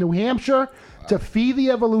Star of New Hampshire, to Fee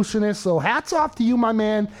the Evolutionist. So hats off to you, my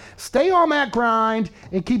man. Stay on that grind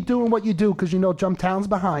and keep doing what you do, because you know JumpTown's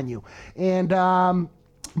behind you. And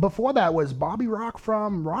before that was Bobby Rock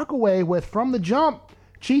from Rockaway with From the Jump,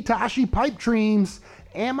 Chitashi Pipe Dreams,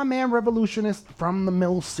 and my man Revolutionist from the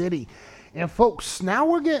Mill City. And folks, now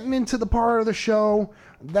we're getting into the part of the show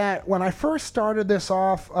that when I first started this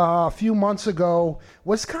off a few months ago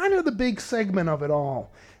was kind of the big segment of it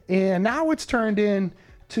all. And now it's turned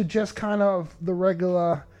into just kind of the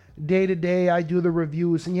regular day-to-day I do the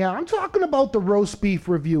reviews. And yeah, I'm talking about the roast beef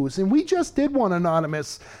reviews. And we just did one,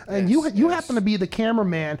 Anonymous. And Yes, you happen to be the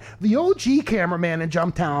cameraman, the OG cameraman in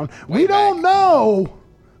Jumptown. We don't know,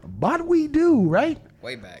 but we do, right?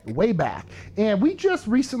 Way back. And we just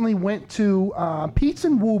recently went to Pete's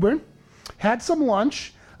in Woburn, had some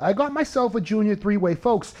lunch. I got myself a junior 3-way.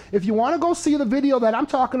 Folks, if you want to go see the video that I'm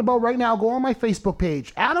talking about right now, go on my Facebook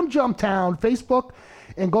page, Adam Jumptown, Facebook,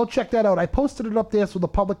 and go check that out. I posted it up there so the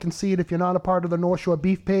public can see it if you're not a part of the North Shore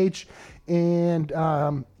Beef page. And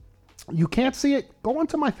you can't see it, go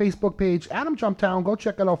onto my Facebook page, Adam Jumptown, go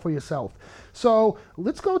check it out for yourself. So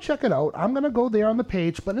let's go check it out. I'm going to go there on the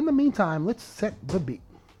page, but in the meantime, let's set the beat.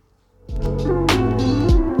 Looking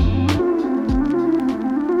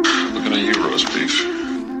at you, roast beef.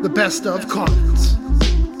 The best of comments.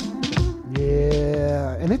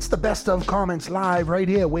 Yeah, and it's the best of comments live right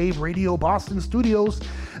here, Wave Radio Boston Studios.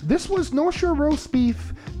 This was North Shore Roast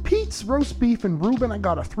Beef, Pete's Roast Beef, and Reuben. I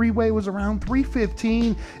got a 3-way, was around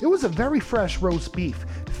 $3.15. It was a very fresh roast beef.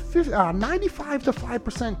 95 to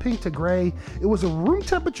 5% pink to gray. It was a room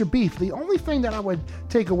temperature beef. The only thing that I would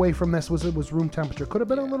take away from this was it was room temperature. Could have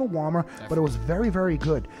been a little warmer, but it was very, very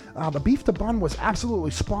good. The beef to bun was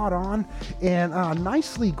absolutely spot on, and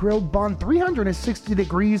nicely grilled bun, 360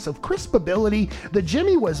 degrees of crispability. The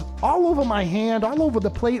Jimmy was all over my hand, all over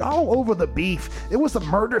the plate, all over the beef. It was a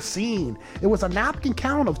murder scene. It was a napkin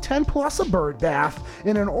count of 10 plus a bird bath,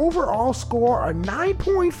 and an overall score of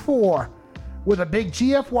 9.4 with a big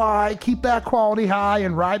GFY. Keep that quality high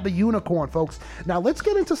and ride the unicorn, folks. Now let's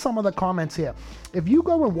get into some of the comments here. If you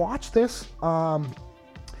go and watch this,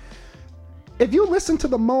 if you listen to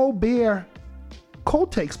the Mo Beer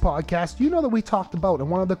Cold Takes podcast, you know that we talked about, and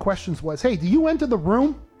one of the questions was, hey, do you enter the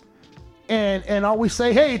room and always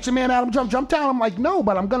say, hey, it's your man Adam Jump Down? I'm like, no,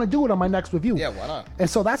 but I'm going to do it on my next review. Yeah, why not? And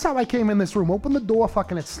so that's how I came in this room, opened the door,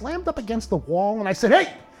 fucking it slammed up against the wall, and I said,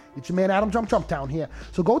 hey, it's your man Adam Jump Down here.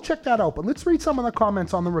 So go check that out. But let's read some of the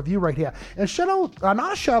comments on the review right here. And shout out,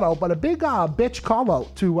 not a shout out, but a big bitch call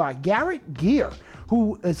out to Garrett Gear,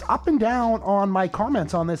 who is up and down on my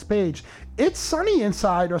comments on this page. It's sunny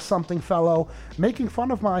inside or something, fellow, making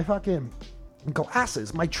fun of my fucking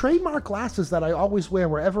glasses, my trademark glasses that I always wear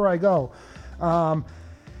wherever I go.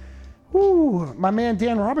 My man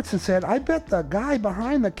Dan Robertson said, I bet the guy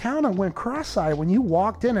behind the counter went cross-eyed when you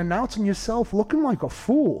walked in announcing yourself looking like a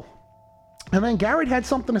fool. And then Garrett had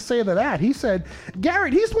something to say to that. He said,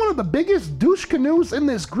 Garrett, he's one of the biggest douche canoes in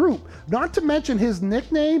this group. Not to mention his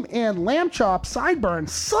nickname and lamb chop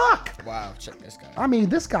sideburns suck. Wow, check this guy. I mean,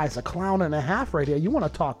 this guy's a clown and a half right here. You want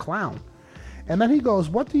to talk clown. And then he goes,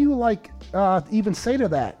 what do you even say to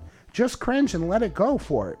that? Just cringe and let it go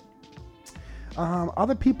for it.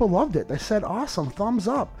 Other people loved it. They said, awesome, thumbs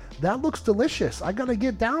up. That looks delicious. I got to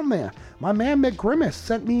get down there. My man McGrimace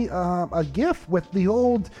sent me a GIF with the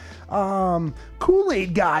old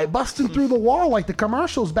Kool-Aid guy busting through the wall like the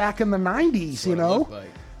commercials back in the 90s, you know?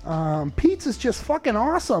 Pizza's just fucking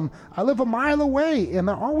awesome. I live a mile away, and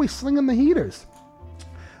they're always slinging the heaters.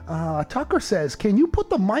 Tucker says, can you put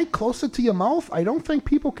the mic closer to your mouth? I don't think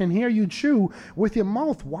people can hear you chew with your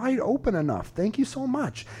mouth wide open enough. Thank you so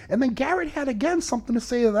much. And then Garrett had again something to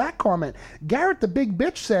say to that comment. Garrett, the big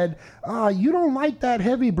bitch, said, you don't like that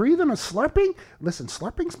heavy breathing or slurping? Listen,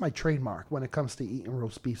 slurping's my trademark when it comes to eating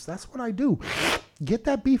roast beefs. That's what I do. Get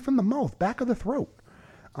that beef in the mouth, back of the throat.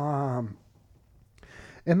 And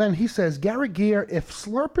then he says, Garrett Gear, if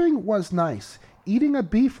slurping was nice, eating a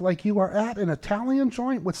beef like you are at an Italian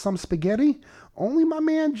joint with some spaghetti, only my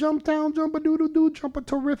man Jump Down, Jump a Doodle Doo, Jump a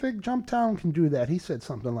Terrific, Jump Down can do that. He said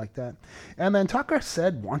something like that. And then Tucker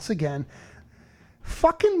said, once again,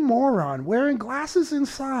 fucking moron, wearing glasses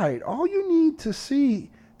inside. All you need to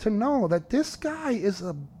know that this guy is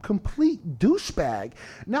a complete douchebag.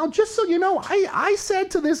 Now, just so you know, I said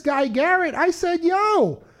to this guy, Garrett, I said,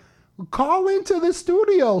 yo, call into the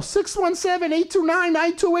studio,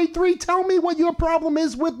 617-829-9283. Tell me what your problem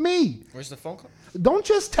is with me. Where's the phone call? Don't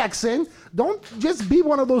just text in. Don't just be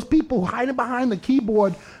one of those people hiding behind the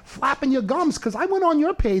keyboard, flapping your gums, because I went on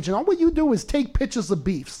your page, and all what you do is take pictures of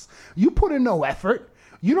beefs. You put in no effort.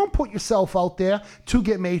 You don't put yourself out there to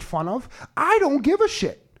get made fun of. I don't give a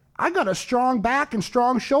shit. I got a strong back and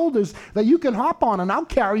strong shoulders that you can hop on, and I'll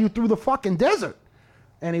carry you through the fucking desert.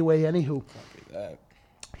 Anyway, anywho.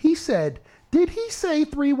 He said, did he say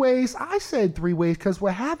 3 ways? I said 3 ways because we're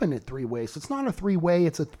having it 3 ways. It's not a 3-way,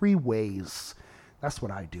 it's a 3 ways. That's what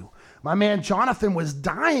I do. My man Jonathan was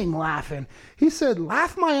dying laughing. He said,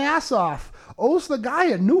 laugh my ass off. Owes the guy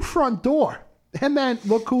a new front door. And then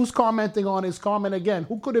look who's commenting on his comment again.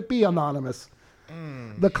 Who could it be, Anonymous?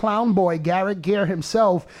 The clown boy, Garrett Gear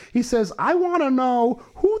himself. He says, I want to know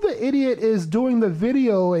who the idiot is doing the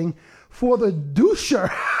videoing for the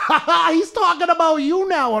doucher. He's talking about you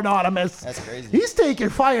now, Anonymous. That's crazy. He's taking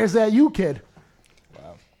fires at you, kid.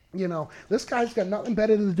 Wow. You know, this guy's got nothing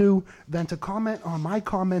better to do than to comment on my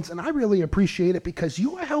comments, and I really appreciate it because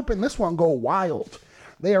you are helping this one go wild.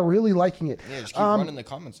 They are really liking it. Yeah, just keep running the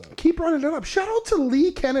comments up. Keep running it up. Shout out to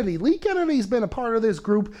Lee Kennedy. Lee Kennedy's been a part of this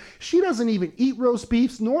group. She doesn't even eat roast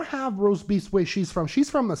beefs nor have roast beefs where she's from.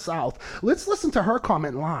 She's from the South. Let's listen to her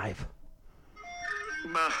comment live.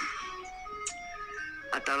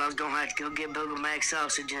 I thought I was gonna have to go get Booger Mac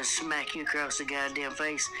sausage and smack you across the goddamn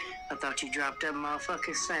face. I thought you dropped that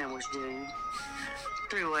motherfucking sandwich, dude.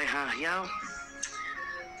 3-way, huh, y'all?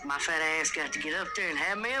 My fat ass got to get up there and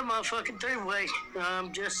have me a motherfucking 3-way.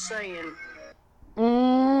 I'm just saying.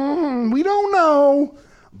 We don't know,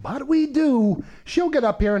 but we do. She'll get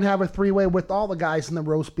up here and have a 3-way with all the guys in the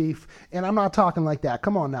roast beef, and I'm not talking like that.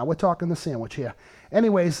 Come on now, we're talking the sandwich here.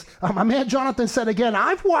 Anyways, my man Jonathan said again,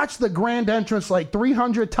 I've watched the grand entrance like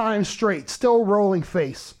 300 times straight, still rolling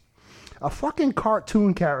face. A fucking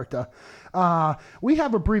cartoon character. We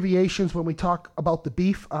have abbreviations when we talk about the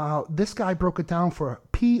beef. This guy broke it down for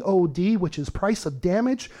POD, which is price of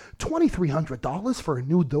damage, $2,300 for a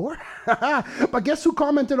new door. But guess who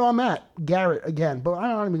commented on that? Garrett again, but I'm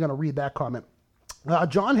not even going to read that comment.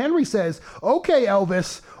 John Henry says, okay,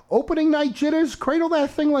 Elvis, opening night jitters, cradle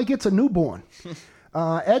that thing like it's a newborn.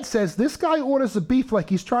 Ed says, this guy orders the beef like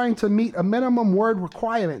he's trying to meet a minimum word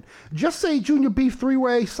requirement. Just say junior beef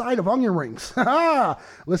 3-way side of onion rings.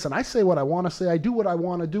 Listen, I say what I want to say. I do what I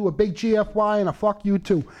want to do. A big GFY and a fuck you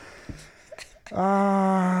too.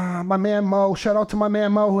 My man Mo, shout out to my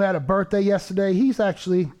man Mo who had a birthday yesterday. He's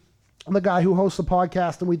actually the guy who hosts the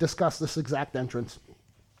podcast, and we discussed this exact entrance.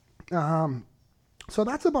 So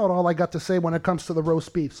that's about all I got to say when it comes to the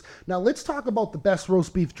roast beefs. Now let's talk about the best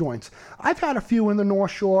roast beef joints. I've had a few in the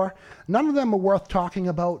North Shore. None of them are worth talking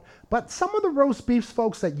about, but some of the roast beefs,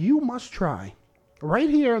 folks, that you must try right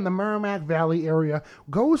here in the Merrimack Valley area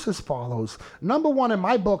goes as follows. Number one in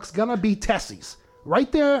my book's gonna be Tessie's.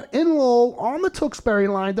 Right there in Lowell on the Tewksbury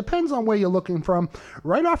line, depends on where you're looking from,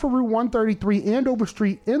 right off of Route 133 Andover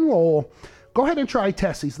Street in Lowell. Go ahead and try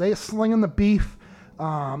Tessie's. They are slinging the beef.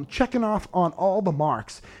 Checking off on all the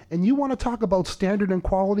marks. And you want to talk about standard and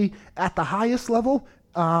quality at the highest level?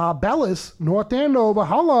 Bella's, North Andover,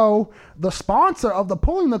 hello, the sponsor of the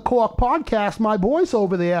Pulling the Cork podcast, my boys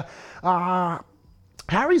over there.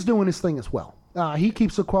 Harry's doing his thing as well. He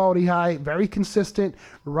keeps the quality high, very consistent,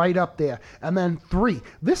 right up there. And then 3.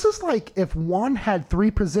 This is like if one had 3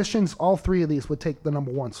 positions, all 3 of these would take the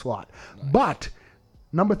number 1 slot. Nice. But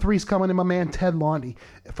number 3 is coming in my man Ted Londy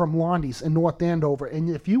from Londy's in North Andover. And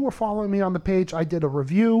if you were following me on the page, I did a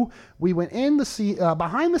review. We went in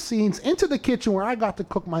behind the scenes into the kitchen where I got to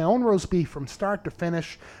cook my own roast beef from start to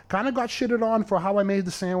finish. Kind of got shitted on for how I made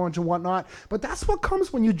the sandwich and whatnot. But that's what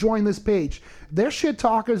comes when you join this page. They're shit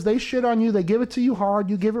talkers. They shit on you. They give it to you hard.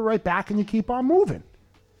 You give it right back and you keep on moving.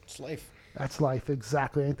 It's life. That's life.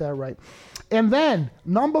 Exactly. Ain't that right? And then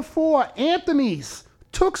number 4, Anthony's,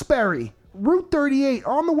 Tewksbury. Route 38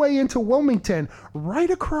 on the way into Wilmington, right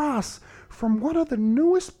across from one of the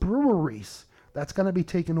newest breweries that's going to be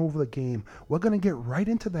taking over the game. We're going to get right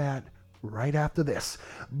into that right after this.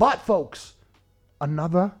 But, folks,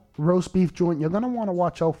 another roast beef joint you're going to want to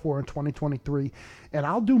watch out for in 2023, and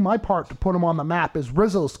I'll do my part to put them on the map, is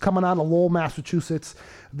Rizzo's coming out of Lowell, Massachusetts.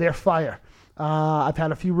 They're fire. I've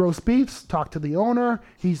had a few roast beefs, talked to the owner.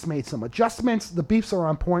 He's made some adjustments. The beefs are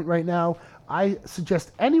on point right now. I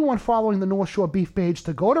suggest anyone following the North Shore Beef page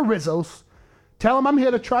to go to Rizzo's, tell them I'm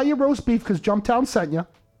here to try your roast beef because Jumptown sent you.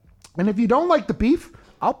 And if you don't like the beef,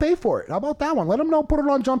 I'll pay for it. How about that one? Let them know, put it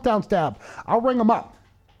on Jumptown's tab. I'll ring them up.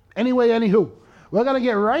 Anyway, anywho, we're going to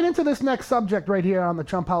get right into this next subject right here on the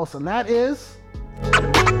JumpHouze, and that is...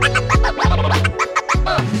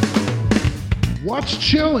 What's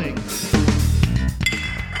chilling?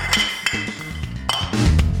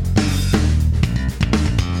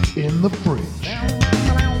 In the fridge.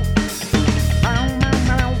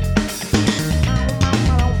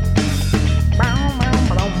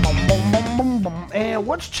 And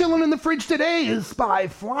what's chilling in the fridge today is by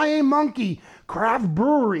Flying Monkey Craft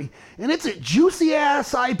Brewery. And it's a juicy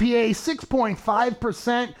ass IPA,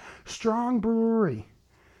 6.5% strong brewery.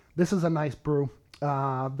 This is a nice brew.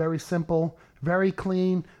 Very simple, very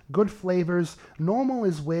clean, good flavors. Normal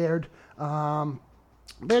is weird.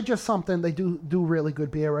 They're just something. They do really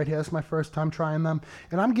good beer right here. It's my first time trying them.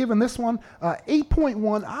 And I'm giving this one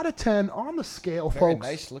 8.1 out of 10 on the scale, folks.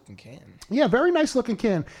 Very nice looking can. Yeah, very nice looking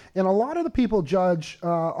can. And a lot of the people judge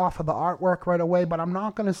off of the artwork right away, but I'm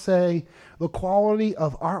not going to say the quality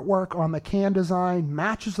of artwork on the can design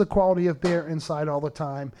matches the quality of beer inside all the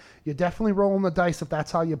time. You're definitely rolling the dice if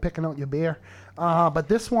that's how you're picking out your beer. But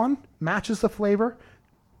this one matches the flavor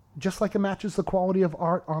just like it matches the quality of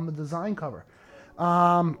art on the design cover.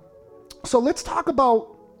 So let's talk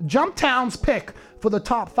about Jumptown's pick for the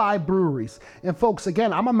top 5 breweries. And folks,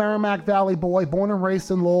 again, I'm a Merrimack Valley boy, born and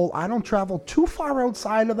raised in Lowell. I don't travel too far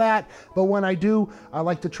outside of that, but when I do, I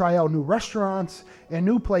like to try out new restaurants and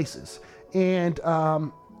new places. And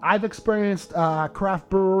I've experienced craft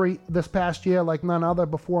brewery this past year like none other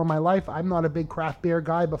before in my life. I'm not a big craft beer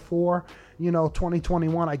guy before,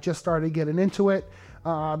 2021. I just started getting into it.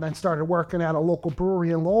 Then started working at a local brewery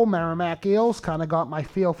in Lowell, Merrimack Ales. Kind of got my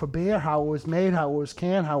feel for beer, how it was made, how it was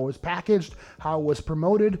canned, how it was packaged, how it was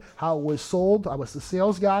promoted, how it was sold. I was the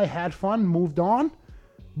sales guy, had fun, moved on.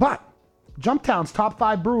 But Jumptown's top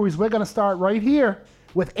 5 breweries, we're going to start right here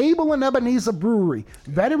with Abel and Ebenezer Brewery.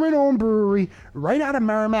 Veteran-owned brewery right out of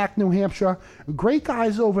Merrimack, New Hampshire. Great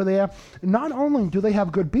guys over there. Not only do they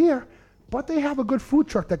have good beer, but they have a good food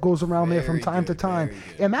truck that goes around there from time to time.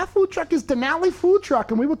 And that food truck is Denali Food Truck,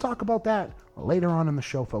 and we will talk about that later on in the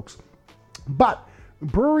show, folks. But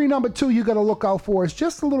brewery number 2 you got to look out for is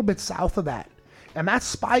just a little bit south of that, and that's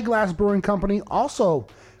Spyglass Brewing Company, also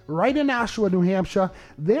right in Nashua, New Hampshire.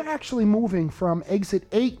 They're actually moving from Exit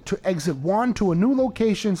 8 to Exit 1 to a new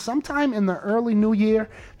location sometime in the early new year.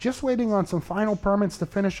 Just waiting on some final permits to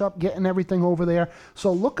finish up getting everything over there.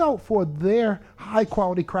 So look out for their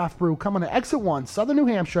high-quality craft brew coming to Exit 1, Southern New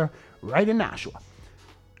Hampshire, right in Nashua.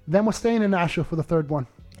 Then we're staying in Nashua for the third one.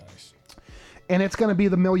 And it's going to be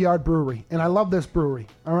the Mill Yard Brewery. And I love this brewery,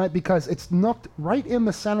 all right, because it's nooked right in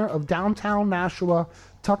the center of downtown Nashua,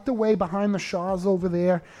 tucked away behind the Shaws over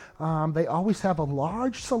there. They always have a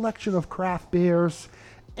large selection of craft beers,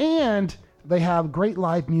 and they have great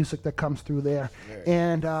live music that comes through there.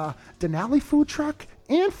 And Denali Food Truck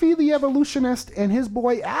and Feed the Evolutionist and his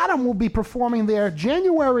boy Adam will be performing there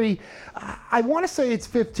January, I want to say it's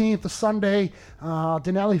 15th, a Sunday.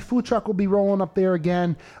 Denali Food Truck will be rolling up there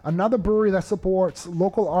again. Another brewery that supports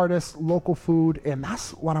local artists, local food, and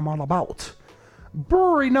that's what I'm all about.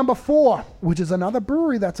 Brewery number 4, which is another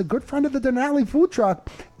brewery that's a good friend of the Denali Food Truck,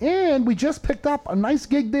 and we just picked up a nice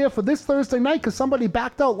gig there for this Thursday night because somebody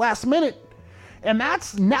backed out last minute, and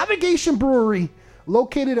that's Navigation Brewery,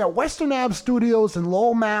 located at Western Ave Studios in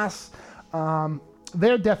Lowell, Mass.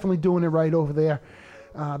 They're definitely doing it right over there.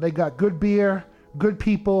 They got good beer, good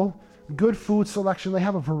people, good food selection. They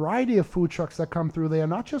have a variety of food trucks that come through there.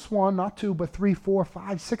 Not just one, not two, but 3, 4,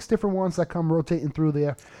 5, 6 different ones that come rotating through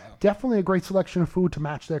there. Definitely a great selection of food to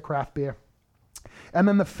match their craft beer. And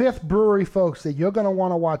then the 5th brewery, folks, that you're going to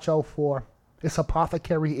want to watch out for is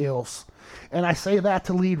Apothecary Ales. And I say that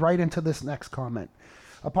to lead right into this next comment.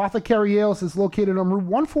 Apothecary Ales is located on Route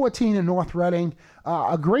 114 in North Reading.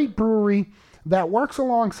 A great brewery that works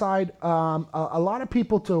alongside a lot of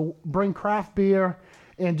people to bring craft beer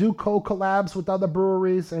and do co-collabs with other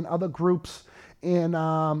breweries and other groups. And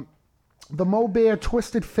the Mo Bear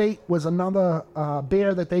Twisted Fate was another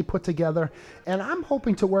beer that they put together. And I'm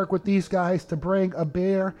hoping to work with these guys to bring a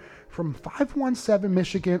beer from 517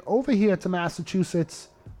 Michigan over here to Massachusetts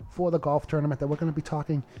for the golf tournament that we're going to be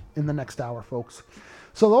talking in the next hour, folks.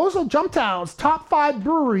 So those are JumpHouze top 5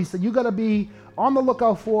 breweries that you got to be on the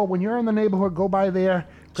lookout for when you're in the neighborhood. Go by there,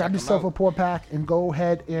 grab yourself a pour pack, and go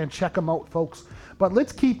ahead and check them out, folks. But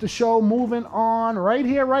let's keep the show moving on right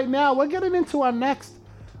here, right now. We're getting into our next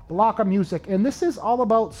block of music, and this is all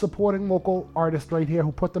about supporting local artists right here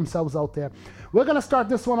who put themselves out there. We're going to start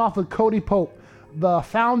this one off with Cody Pope, the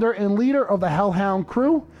founder and leader of the Hellhound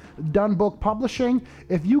Crew, Done Book Publishing.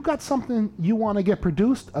 If you got something you want to get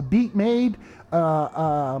produced, a beat made,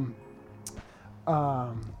 a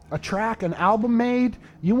track, an album made,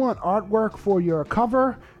 you want artwork for your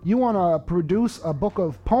cover, you want to produce a book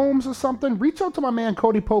of poems or something, reach out to my man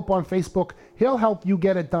Cody Pope on Facebook. He'll help you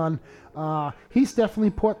get it done. He's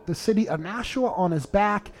definitely put the city of Nashua on his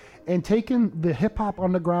back and taken the hip-hop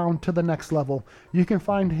underground to the next level. You can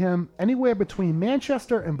find him anywhere between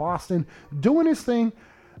Manchester and Boston doing his thing,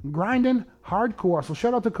 grinding hardcore. So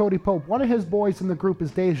shout out to Cody Pope. One of his boys in the group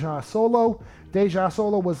is Deja Solo. Deja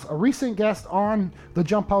Solo was a recent guest on the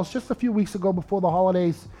JumpHouze just a few weeks ago before the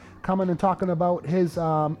holidays, coming and talking about his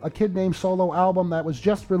A Kid Named Solo album that was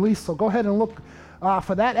just released. So go ahead and look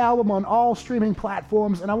for that album on all streaming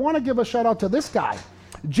platforms. And I want to give a shout out to this guy,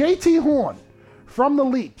 JT Horn from The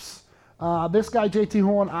Leaps. This guy, JT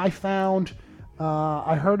Horn, I found,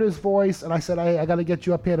 I heard his voice, and I said, I got to get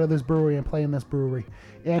you up here to this brewery and play in this brewery.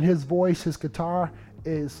 And his voice, his guitar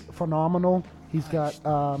is phenomenal. He's got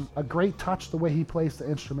a great touch the way he plays the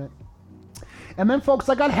instrument. And then, folks,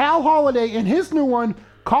 I got Hal Holiday and his new one,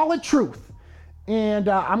 Call It Truth. And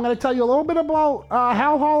I'm going to tell you a little bit about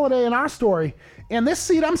Hal Holiday and our story. And this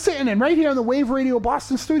seat I'm sitting in right here in the Wave Radio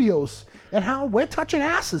Boston studios. And how we're touching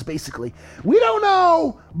asses, basically. We don't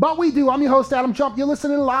know, but we do. I'm your host, Adam Jump. You're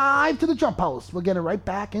listening live to the JumpHouze. We're getting right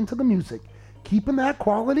back into the music. Keeping that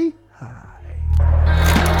quality high.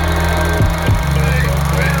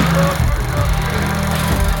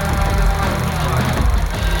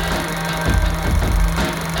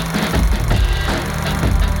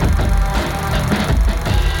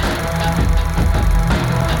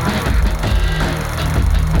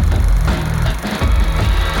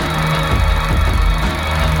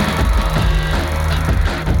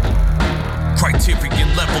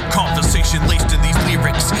 Conversation laced in these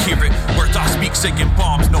lyrics. Hear it, words I speak, saying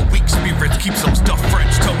bombs, no weak spirits. Keep some stuff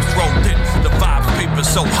French toast rolled in. The vibes paper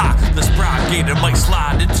so hot, the Sprite Gator might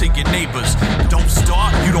slide into your neighbors. Don't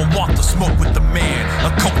start, you don't want the smoke with the man.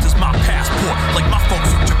 A coat is my passport, like my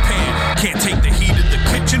folks in Japan. Can't take the heat in the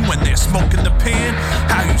kitchen when they're smoking the pan.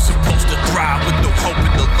 How you supposed to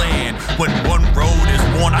When one road is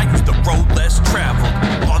worn, I use the road less traveled.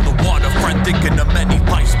 On the waterfront, thinking of many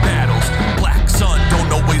life's battles. Black sun,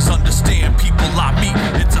 don't always understand people I meet.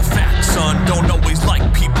 It's a fact, son, don't always like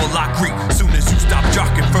people I greet. Soon as you stop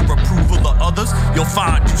jockeying for approval of others, you'll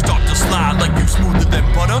find you start to slide like you smoother than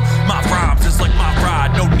butter. My rhymes is like my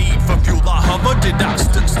ride, no need for fuel I hover. Did I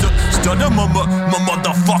stutter,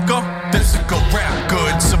 motherfucker? Physical rap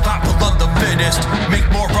goods, survival of the fittest. Make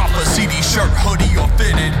more off a CD, shirt, hoodie, or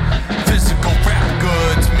fitted. Physical rap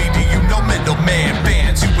goods, me do you know middleman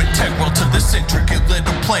bands. You integral to this intricate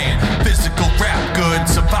little plan. Physical rap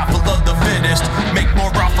goods, survival of the fittest. Make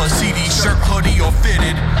more off a CD, shirt, hoodie, or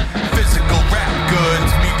fitted. Physical rap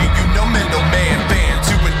goods, me do you know middleman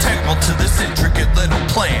bands. You integral to this intricate little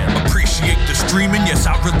plan. Appreciate the streaming, yes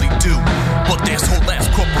I really do. But there's whole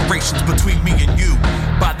ass corporations between me and you.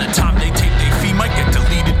 By the time they take their fee, might get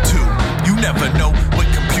deleted too. You never know what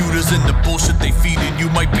computers and the bullshit they feeding you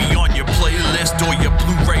might be on your playlist or your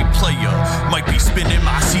Blu-ray player. Might be spinning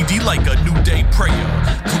my CD like a New Day prayer.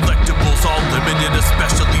 Collectibles all limited,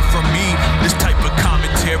 especially for me. This type of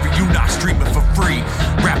commentary you not streaming for free.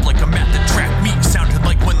 Rap like I'm at the track meet, sounded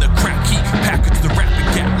like when the crack heat package the rapping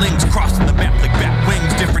gatlings, crossing the map like bat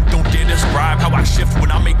wings. Different, don't dare describe how I shift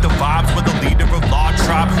when I make the vibes with a leader of law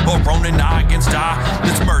tribe or Ronin eye against eye.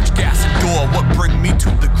 Let's merge gas and door. What bring me to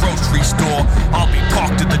the grocery store? I'll be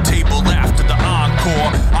parked at the table after the encore.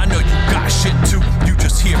 I know you got shit too, you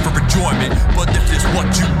just here for enjoyment. But if this what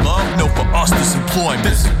you love, no for us this employment.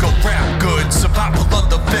 Physical rap goods, survival of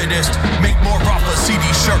the fittest. Make more off a CD,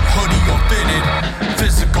 shirt, hoodie, or fitted.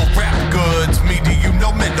 Physical rap goods, me do you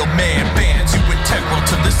know middleman bands. You integral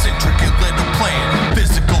to this intricate little plan.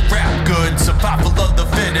 Physical rap goods, survival of the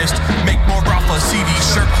fittest. Make more off a CD,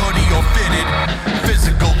 shirt, hoodie, or fitted.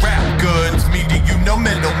 Physical rap goods, me do you know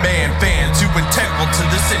middleman fans. You integral to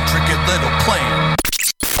this intricate little plan.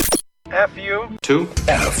 FU to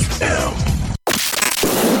FM.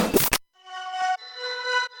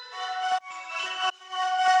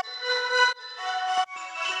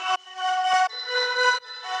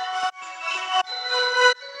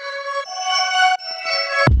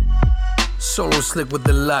 Solo slick with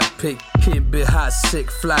the lockpick. Kid bit hot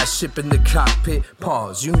sick, fly ship in the cockpit.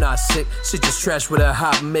 Pause, you not sick, shit just trash with a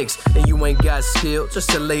hot mix. And you ain't got skill,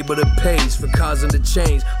 just a label that pays for causing the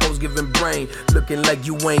change. Hoes giving brain, looking like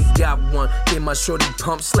you ain't got one. Get my shorty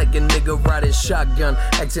pumps like a nigga riding shotgun.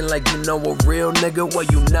 Acting like you know a real nigga, well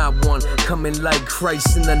you not one. Coming like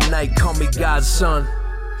Christ in the night, call me God's son.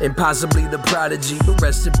 And possibly the prodigy, but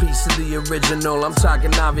rest in peace to the original. I'm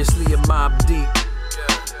talking obviously a Mobb Deep.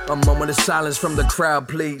 A moment of silence from the crowd,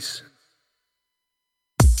 please.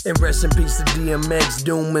 And rest in peace to DMX,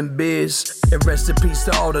 Doom, and Biz. And rest in peace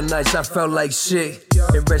to all the nights I felt like shit.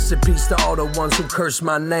 And rest in peace to all the ones who cursed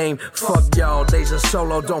my name. Fuck y'all, Deja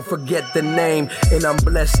Solo, don't forget the name. And I'm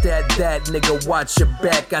blessed at that, nigga, watch your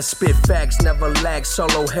back. I spit facts, never lack,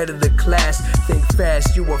 solo head of the class. Think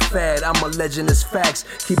fast, you a fad, I'm a legend, it's facts.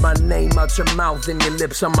 Keep my name out your mouth and your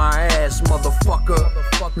lips on my ass,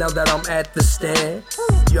 motherfucker. Now that I'm at the stand,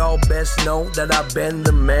 y'all best know that I've been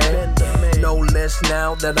the man. No less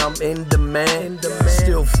now that I'm in demand.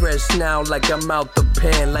 Still fresh now like I'm out the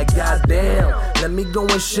pan. Like goddamn, let me go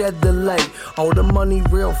and shed the light. All the money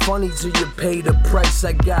real funny till you pay the price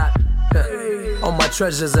I got. All my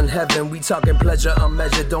treasures in heaven, we talking pleasure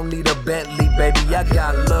unmeasured. Don't need a Bentley, baby, I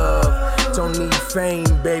got love. Don't need fame,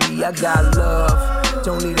 baby, I got love.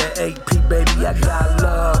 Don't need an AP, baby, I got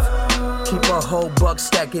love. Keep a whole buck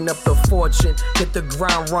stacking up the fortune. Hit the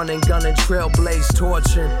ground running, gunning, trailblaze,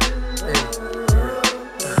 torching.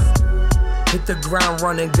 Hit the ground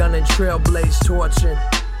running, gunning, trailblaze, torching.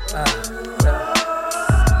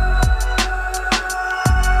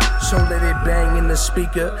 So let it bang in the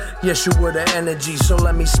speaker. Yes, you were the energy, so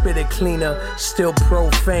let me spit it cleaner. Still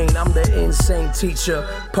profane, I'm the insane teacher.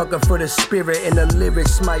 Pucker for the spirit and the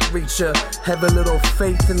lyrics might reach ya. Have a little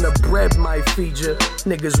faith and the bread might feed ya.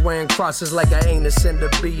 Niggas wearing crosses like I ain't a send a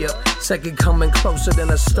be up. Second coming closer than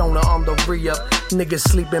a stoner on the re-up. Niggas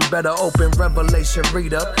sleeping better, open revelation,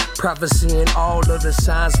 read up. Prophecying all of the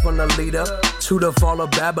signs from the lead up to the fall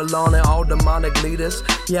of Babylon and all demonic leaders.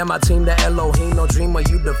 Yeah, my team, the Elohim, no dream of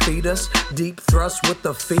you defeat us. Deep thrust with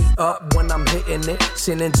the feet up when I'm hitting it.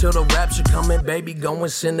 Sinning till the rapture coming, baby, go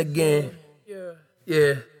and sin again.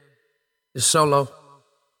 Yeah, it's solo.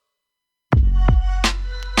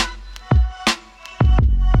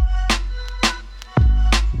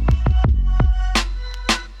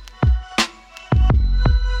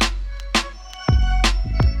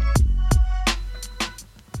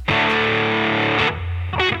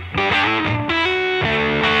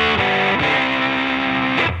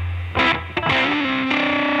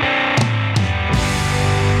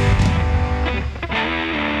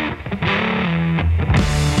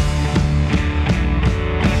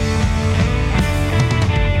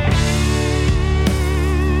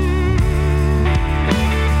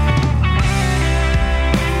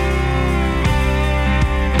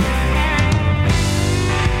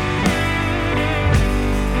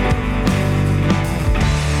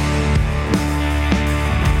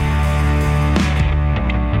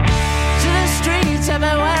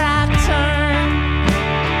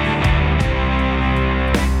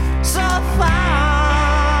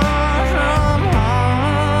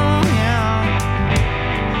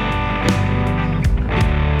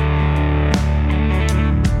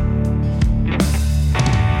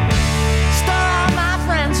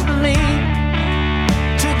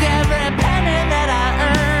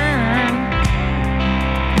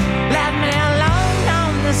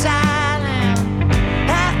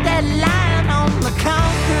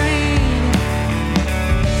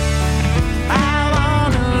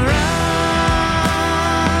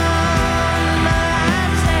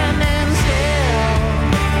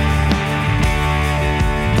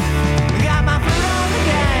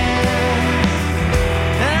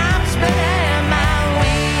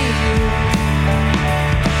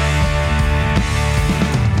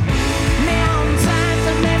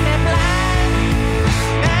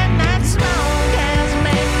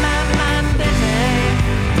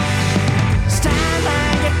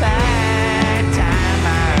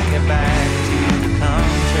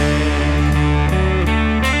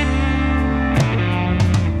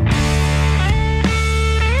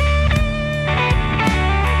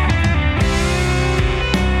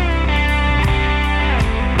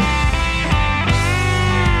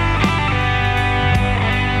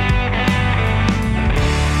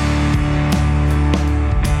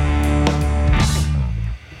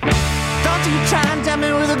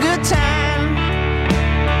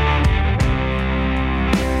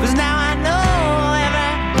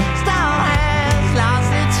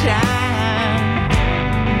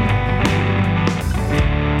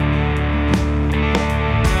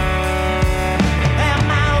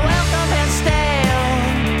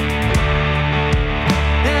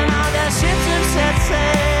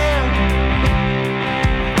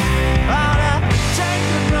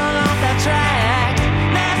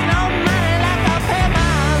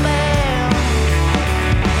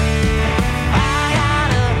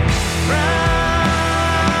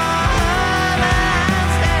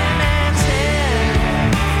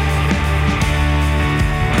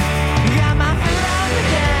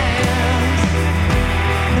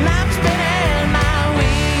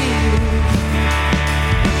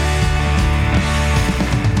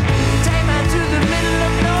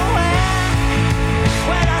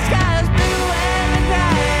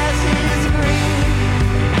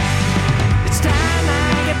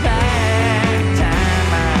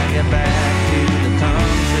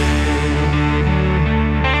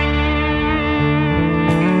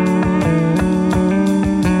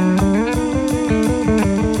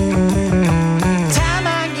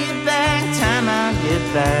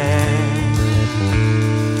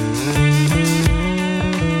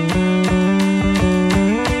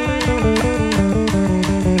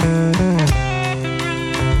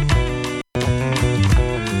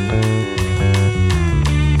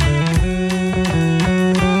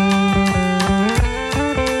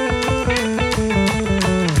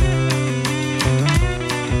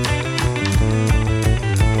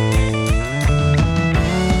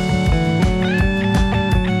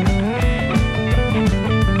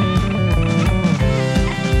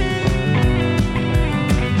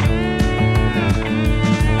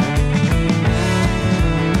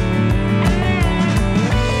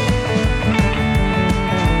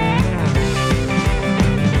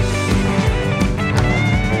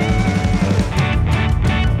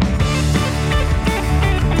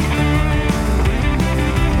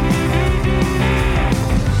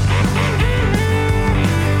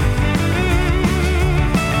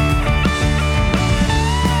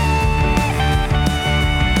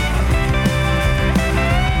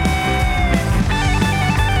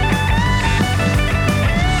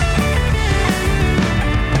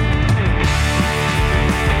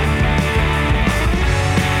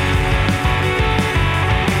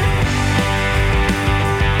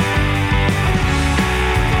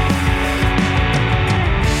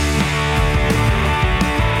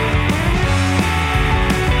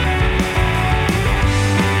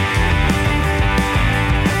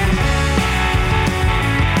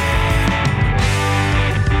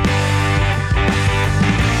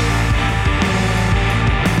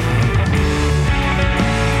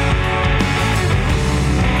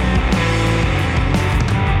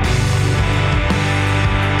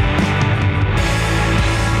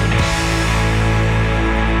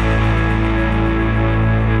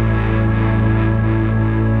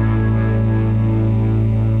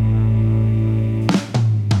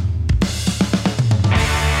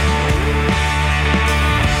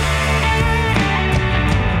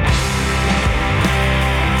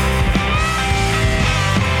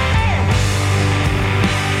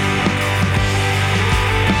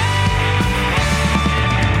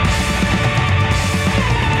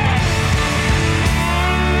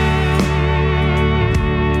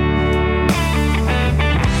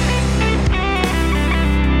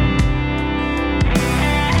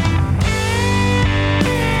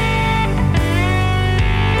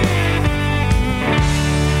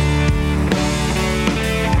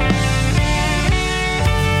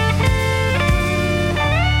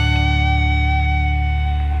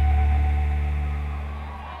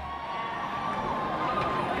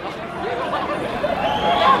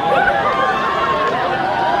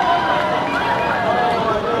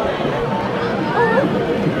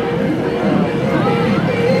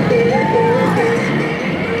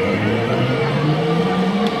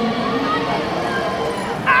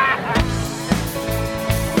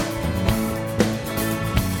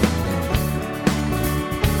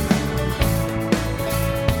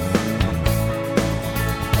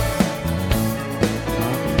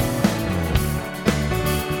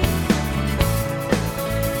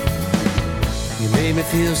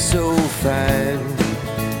 feel so fine.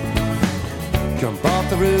 Jump off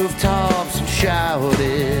the rooftops and shout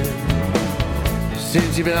it,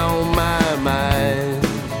 since you've been on my mind.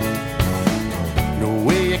 No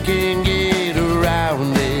way I can get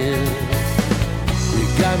around it. You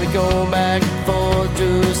got me going back and forth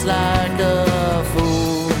just like a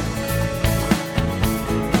fool,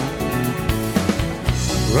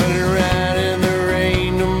 running around in the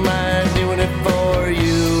rain. Don't mind doing it for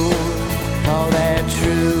you. All that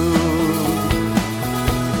true.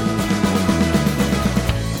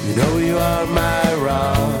 You know you are my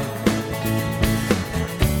rock.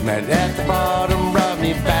 Man at the bottom brought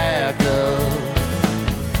me back up.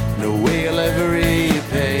 No way I'll ever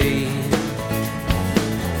repay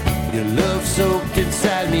your love soaked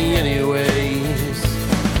inside me anyways.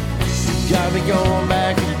 You got me going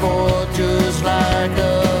back and forth just like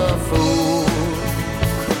a fool,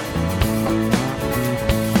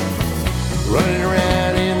 running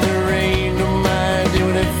around in the rain. Don't mind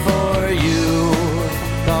doing it for you.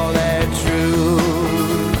 Call that true.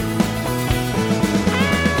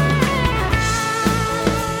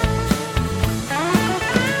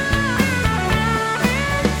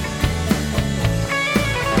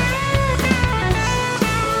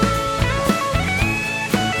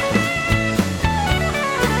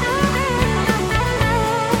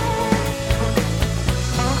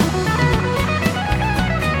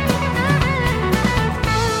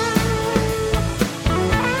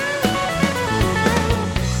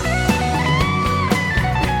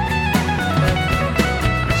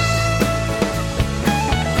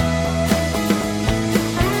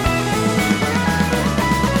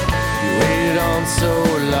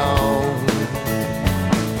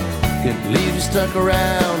 Stuck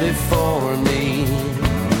around it for me.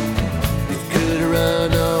 You could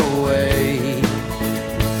run away,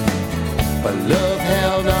 but love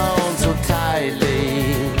held on so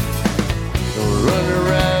tightly. Run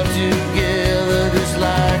around together just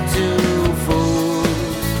like two fools.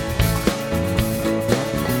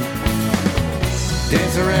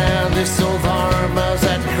 Dance around this old farmhouse,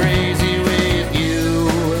 that's crazy with you.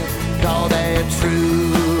 Call that true.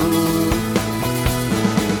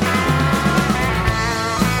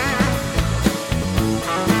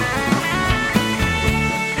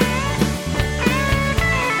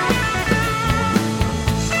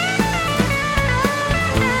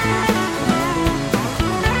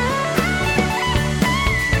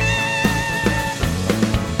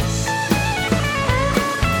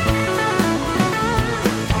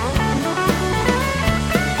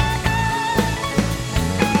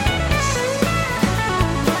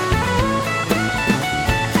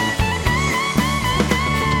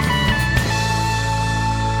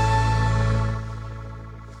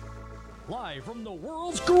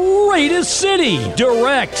 Greatest city,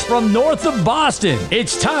 direct from north of Boston.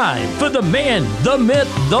 It's time for the man, the myth,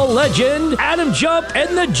 the legend, Adam Jump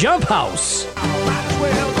and the Jump House. Might as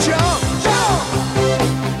well jump, jump.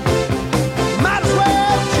 Might as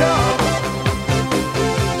well jump.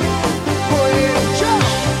 Go ahead and jump,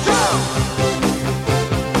 jump.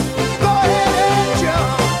 Go ahead and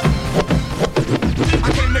jump.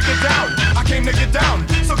 I came to get down. I came to get down.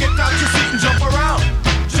 So get out your seat and jump around.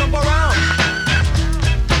 Jump around.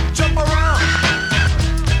 Jump around,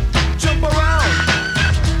 jump around,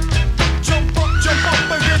 jump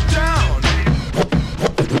up and get down.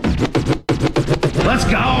 Let's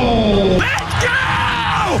go! Let's go!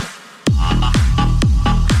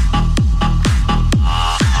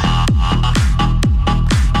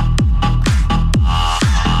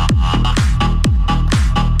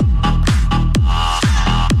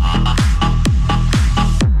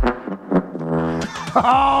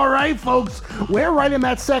 All right, folks, we're right in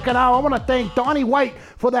that second hour. I want to thank Donnie White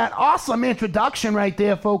for that awesome introduction right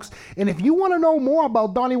there, folks. And if you want to know more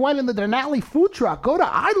about Donnie White and the Denali Food Truck, go to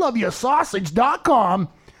iloveyoursausage.com.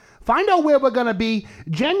 Find out where we're going to be.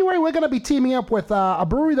 January, we're going to be teaming up with a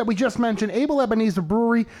brewery that we just mentioned, Abel Ebenezer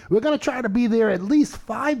Brewery. We're going to try to be there at least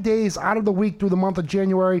 5 days out of the week through the month of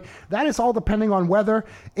January. That is all depending on weather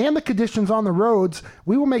and the conditions on the roads.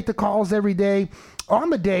 We will make the calls every day. On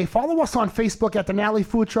the day, follow us on Facebook at Denali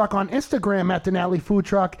Food Truck, on Instagram at Denali Food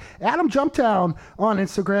Truck, Adam Jumptown on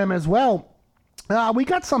Instagram as well. We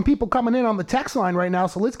got some people coming in on the text line right now,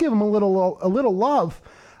 so let's give them a little love.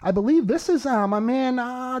 I believe this is my man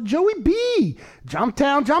Joey B.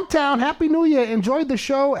 Jumptown, Happy New Year. Enjoyed the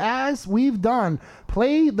show as we've done.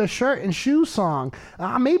 Play the shirt and shoe song.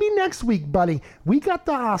 Maybe next week, buddy. We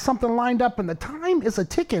got something lined up, and the time is a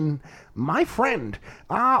ticking. my friend.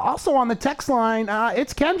 Also on the text line,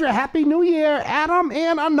 it's Kendra. Happy New Year, Adam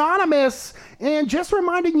and Anonymous. And just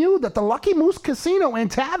reminding you that the Lucky Moose Casino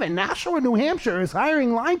and Tavern, Nashua, New Hampshire, is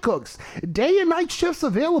hiring line cooks. Day and night shifts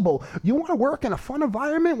available. You want to work in a fun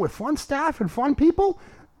environment with fun staff and fun people?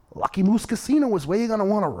 Lucky Moose Casino is where you're going to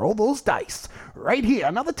want to roll those dice. Right here.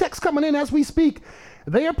 Another text coming in as we speak.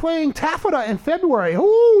 They are playing Taffeta in February.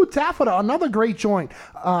 Ooh, Taffeta, another great joint.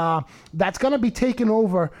 That's going to be taking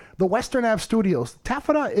over the Western Ave Studios.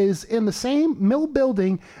 Taffeta is in the same mill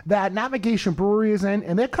building that Navigation Brewery is in,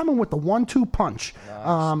 and they're coming with the 1-2 punch.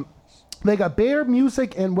 Nice. They got beer,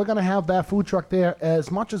 music, and we're going to have that food truck there as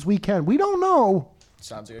much as we can. We don't know.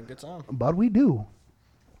 Sounds like a good time. But we do.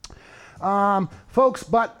 Folks,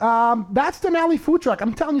 but that's Denali Food Truck.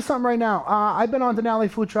 I'm telling you something right now. I've been on Denali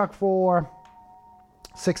Food Truck for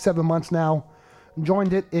 6-7 months now.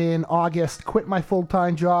 Joined it in August, quit my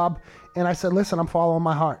full-time job, and I said, listen, I'm following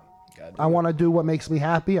my heart. I want to do what makes me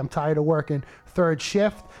happy. I'm tired of working third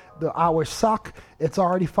shift. The hours suck. It's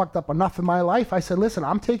already fucked up enough in my life. I said, listen,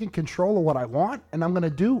 I'm taking control of what I want, and I'm going to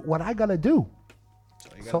do what I got to do.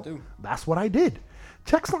 That's what I did.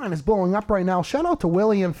 Text line is blowing up right now. Shout out to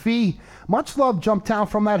William Fee. Much love, Jumptown,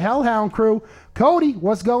 from that Hellhound crew. Cody,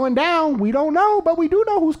 what's going down? We don't know, but we do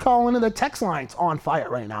know who's calling, and the text line's on fire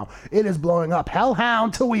right now. It is blowing up.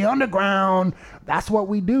 Hellhound till we underground. That's what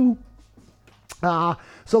we do.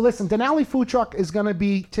 So listen, Denali Food Truck is going to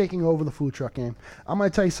be taking over the food truck game. I'm going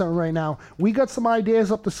to tell you something right now. We got some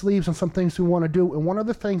ideas up the sleeves and some things we want to do, and one of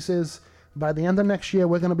the things is by the end of next year,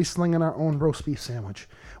 we're going to be slinging our own roast beef sandwich.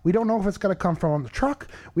 We don't know if it's going to come from the truck.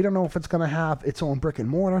 We don't know if it's going to have its own brick and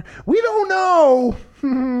mortar. We don't know,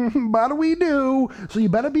 but we do. So you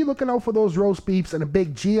better be looking out for those roast beefs and a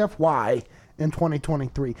big GFY in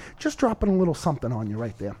 2023. Just dropping a little something on you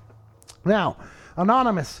right there. Now,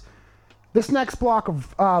 Anonymous, this next block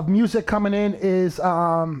of music coming in is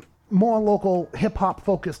more local hip-hop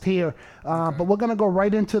focused here. But we're going to go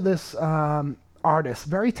right into this artist,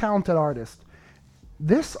 very talented artist.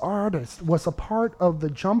 This artist was a part of the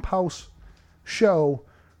JumpHouze show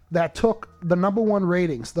that took the #1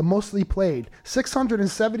 ratings, the mostly played,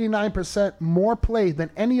 679% more played than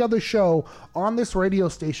any other show on this radio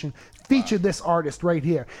station, featured this artist right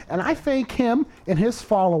here. And I thank him and his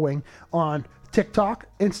following on TikTok,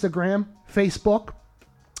 Instagram, Facebook,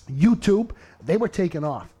 YouTube. They were taking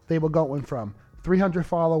off. They were going from 300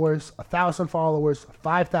 followers, 1,000 followers,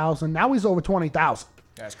 5,000. Now he's over 20,000.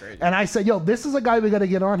 That's crazy. And I said, yo, this is a guy we got to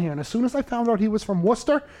get on here. And as soon as I found out he was from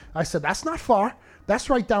Worcester, I said, that's not far. That's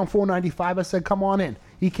right down 495. I said, come on in.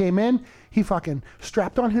 He came in. He fucking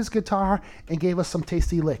strapped on his guitar and gave us some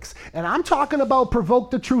tasty licks. And I'm talking about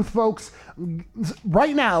Provoke the Truth, folks.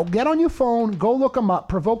 Right now, get on your phone. Go look him up.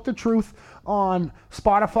 Provoke the Truth on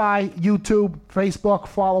Spotify, YouTube, Facebook.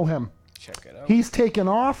 Follow him. Check it out. He's taken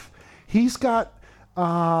off. He's got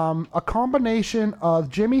a combination of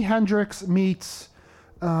Jimi Hendrix meets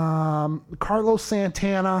Carlos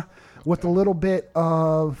Santana with a little bit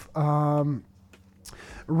of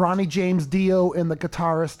Ronnie James Dio and the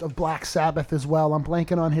guitarist of Black Sabbath as well. I'm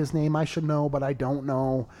blanking on his name. I should know, but I don't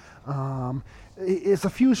know. It's a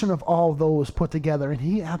fusion of all of those put together, and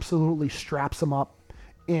he absolutely straps them up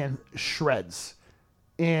and shreds.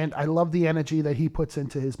 And I love the energy that he puts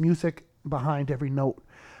into his music behind every note.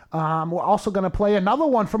 We're also going to play another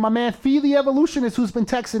one from my man Fee the Evolutionist, who's been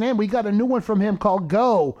texting in. We got a new one from him called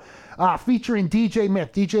Go, featuring DJ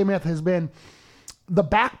Myth. DJ Myth has been the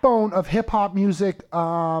backbone of hip-hop music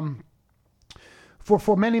for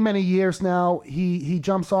many, many years now. He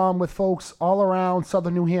jumps on with folks all around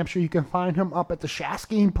Southern New Hampshire. You can find him up at the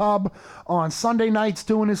Shaskeen Pub on Sunday nights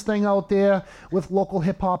doing his thing out there with local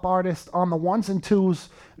hip-hop artists on the ones and twos,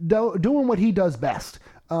 doing what he does best.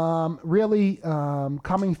 Really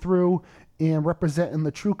coming through and representing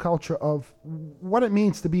the true culture of what it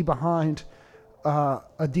means to be behind a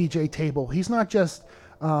DJ table. He's not just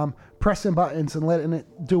pressing buttons and letting it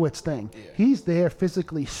do its thing. Yeah. He's there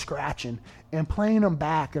physically scratching and playing them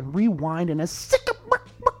back and rewinding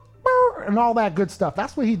and all that good stuff.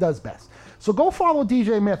 That's what he does best. So go follow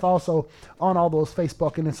DJ Myth also on all those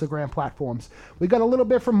Facebook and Instagram platforms. We got a little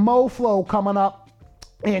bit from MoFlo coming up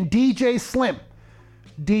and DJ Slim.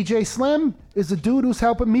 DJ Slim is a dude who's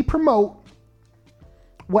helping me promote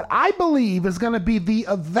what I believe is going to be the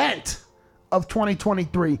event of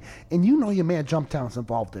 2023. And you know your man Jumptown's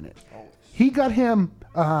involved in it. He got him,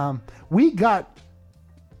 we got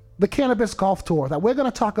the Cannabis Golf Tour that we're going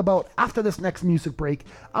to talk about after this next music break.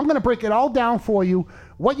 I'm going to break it all down for you,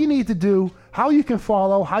 what you need to do, how you can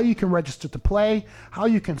follow, how you can register to play, how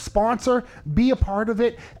you can sponsor, be a part of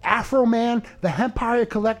it. Afro Man, the Hempire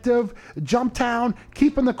Collective, Jumptown,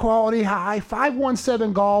 Keeping the Quality High,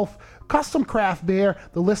 517 Golf, Custom Craft Beer.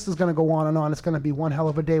 The list is going to go on and on. It's going to be one hell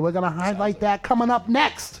of a day. We're going to highlight that coming up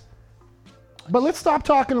next. But let's stop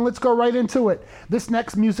talking and let's go right into it. This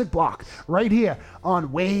next music block right here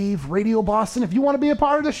on Wave Radio Boston. If you want to be a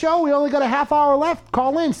part of the show, we only got a half hour left.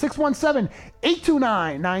 Call in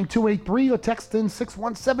 617-829-9283 or text in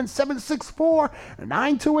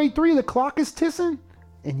 617-764-9283. The clock is ticking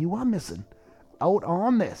and you are missing out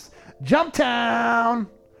on this. Jumptown!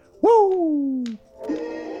 Woo!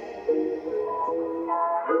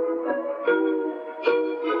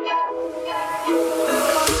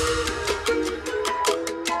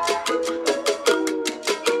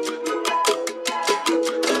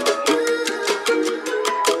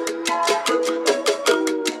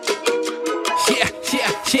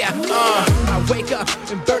 I wake up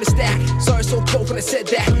and burn a stack. Sorry, so cold when I said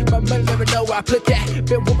that. My money never know where I put that.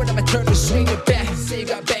 Been whooping on my turn to swing it back. Say you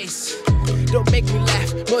got bass. Don't make me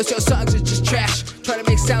laugh. Most your songs are just trash. Trying to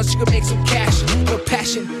make sounds, you can make some cash. No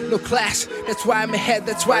passion, no class. That's why I'm ahead,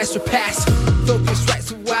 that's why I surpass. Focus right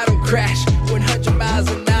so I don't crash. 100 miles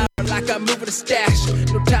an hour like I'm moving a stash.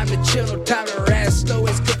 No time to chill, no time to rest.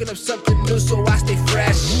 Always cooking up something new so I stay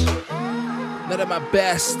fresh. Not at my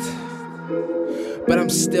best, but I'm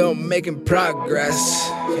still making progress.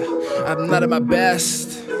 I'm not at my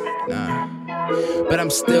best, nah, but I'm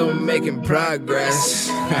still making progress.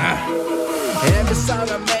 Every song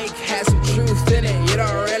I make has some truth in it. You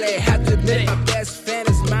don't really have to admit it. My best fan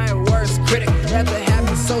is my worst critic. Rather have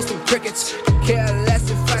me sold some crickets. Care less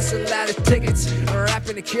if I sell a lot of tickets. I'm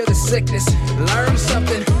rapping to cure the sickness. Learn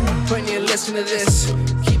something when you listen to this.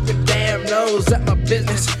 Keep your damn nose at my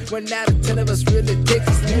business. 1 out of 10 of us really take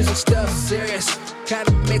this music stuff serious.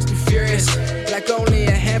 Kinda makes me furious. Like only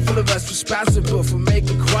a handful of us responsible for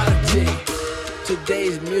making quality.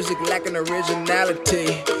 Today's music lacking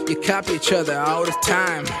originality. You copy each other all the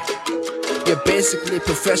time. You're basically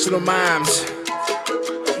professional mimes.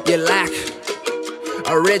 You lack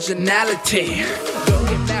originality. Don't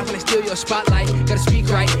get mad when I steal your spotlight. Gotta speak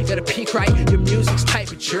right, gotta peak right. Your music's tight,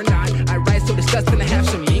 but you're not. I write so disgusting to have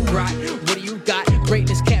some ink rot. What do you got?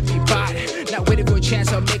 Greatness can't be bought. Not waiting for a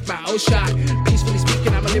chance, I'll make my own shot. Peacefully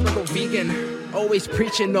speaking, I'm a lyrical vegan. Always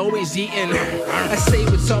preaching, always eating. I say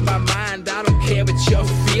what's on my mind, I don't care what you're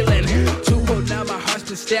feeling. Too cold now, my heart's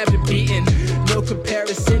been stabbed and beaten. No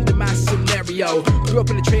comparison to my scenario. Grew up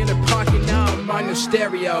in a trailer park and now I'm on your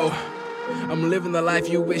stereo. I'm living the life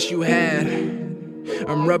you wish you had.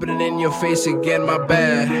 I'm rubbing it in your face again, my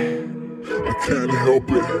bad. I can't help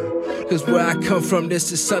it. Cause where I come from,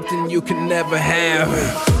 this is something you can never have.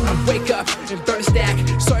 I wake up and burn a stack.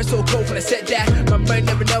 Sorry, so cold when I said that. My mind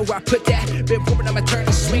never know where I put that. Been whooping on my turn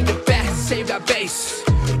to swing the bat. Save our bass.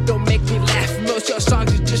 Don't make me laugh. Most your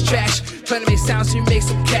songs are just trash. Trying to make sounds so you make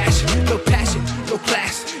some cash. No passion, no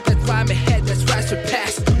class. That's why I'm ahead, that's why I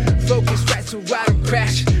surpass. Focus right so I don't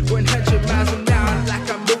crash. 100 miles an hour like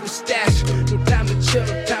I'm moving stash. No time to chill,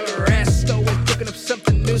 no time to rest. Always cooking up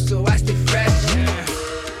something new so I stay fresh.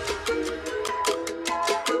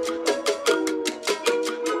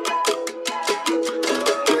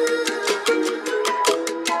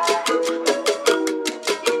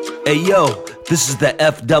 Hey yo, this is the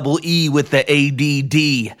FEE with the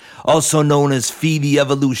ADD, also known as Fee the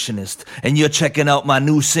Evolutionist, and you're checking out my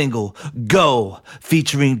new single, Go,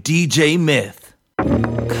 featuring DJ Myth.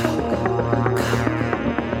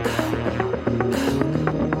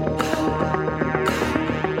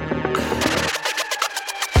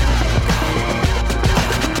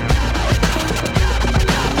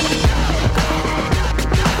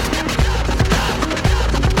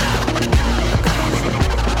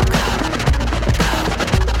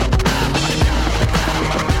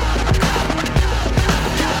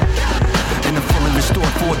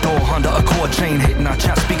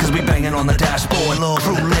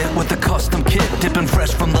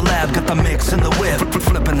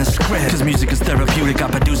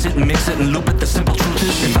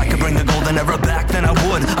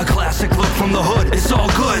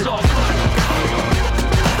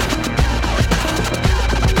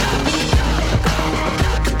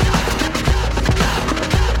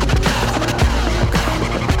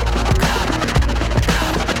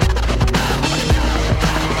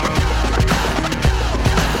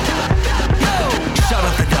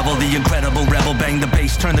 double bang the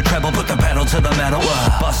bass, turn the treble, put the pedal to the metal.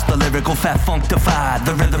 Bust the lyrical fat funk-defied.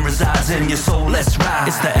 The rhythm resides in your soul, let's ride.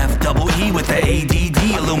 It's the F-double-E with the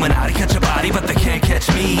ADD. Illuminati catch a body, but they can't catch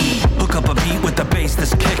me. Hook up a beat with the bass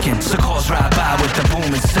that's kicking. So cars ride by with the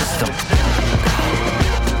booming system.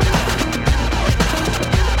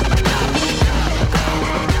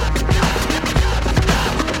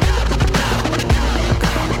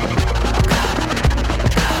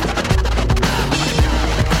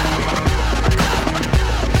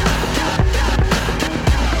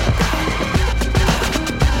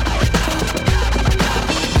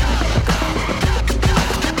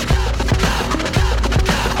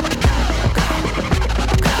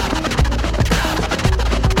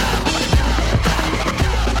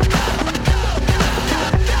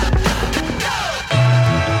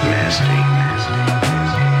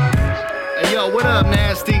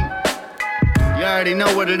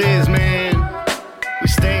 Know what it is, man. We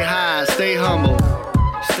stay high, stay humble,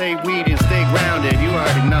 stay weed and stay grounded. You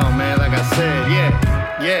already know, man. Like I said,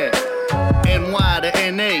 yeah. NY to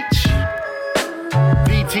NH,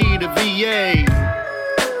 VT to VA.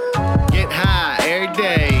 Get high every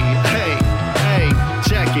day. Hey,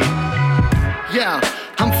 check it. Yeah.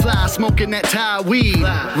 I'm fly, smoking that Thai weed.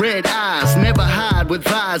 Red eyes, never hide with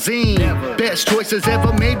Visine. Best choices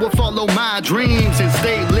ever made will follow my dreams and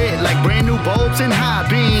stay lit like brand new bulbs and high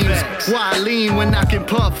beams. Why lean when I can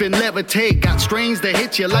puff and levitate? Got strains that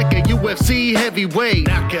hit you like a UFC heavyweight.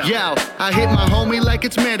 Yo, I hit my homie like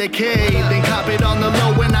it's Medicaid. Then cop it on the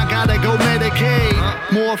low when I gotta go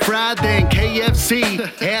Medicaid. More fried than KFC.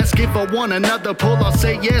 Ask if I want another pull, I'll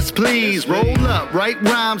say yes please. Roll up, write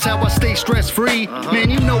rhymes, how I stay stress free. Man,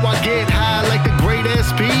 you know I get high like the great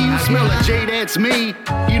SP. You smell a J, that's me.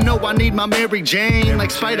 You know I need my Mary Jane.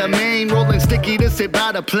 Like Spider-Man, rolling sticky to sit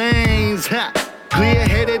by the planes. Ha!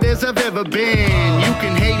 Clear-headed as I've ever been. You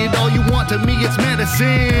can hate it all you want, to me it's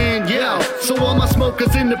medicine. Yo, so all my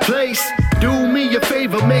smokers in the place, do me a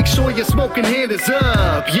favor, make sure your smoking hand is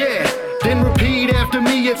up. Yeah, then repeat after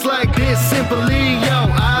me, it's like this simply. Yo,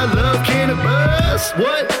 I love cannabis.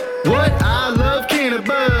 What? I love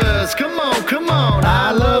cannabis. Come on.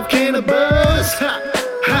 I love cannabis.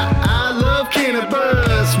 I love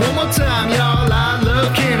cannabis. One more time, y'all. I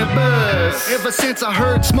love cannabis. Ever since I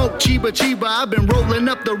heard smoke Chiba, I've been rolling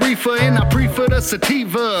up the reefer and I prefer the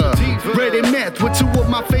sativa. Ready meth with two of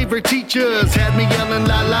my favorite teachers. Had me yelling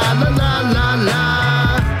la la la la la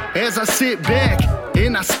la. As I sit back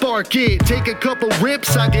and I spark it, take a couple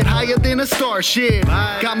rips, I get higher than a starship.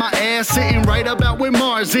 Got my ass sitting right about where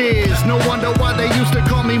Mars is. No wonder why they used to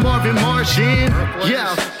call me Marvin Martian.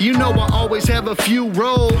 Yeah, you know I always have a few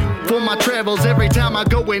roll for my travels every time I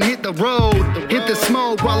go and hit the road. Hit the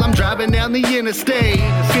smoke while I'm driving down the interstate.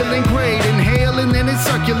 Feeling great, inhale and then it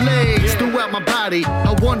circulates throughout my body,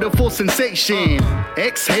 a wonderful sensation.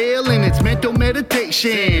 Exhale and it's mental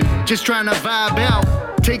meditation. Just trying to vibe out,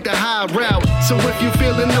 take the high route. So if you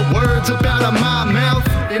feeling the words up out of my mouth,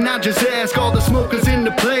 then I just ask all the smokers in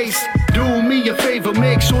the place, do me a favor,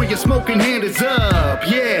 make sure your smoking hand is up.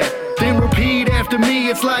 Yeah, then repeat after me,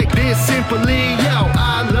 it's like this simply. Yo,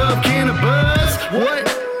 I love cannabis. What?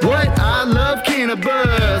 I love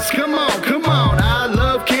cannabis. Come on. I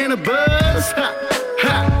love cannabis.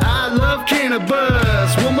 I love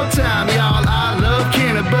cannabis. One more time, y'all. I love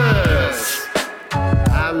cannabis.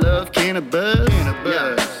 I love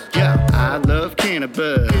cannabis. Yeah, I love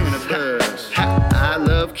cannabis. I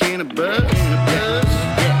love cannabis.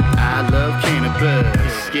 Yeah, I love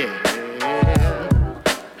cannabis. Yeah,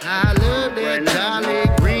 I love that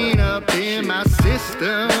Jolly Green up in my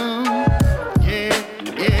system. Yeah.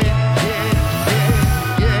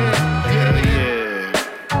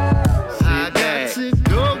 I got to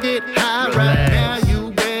go get high right now.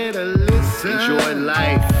 You better listen. Enjoy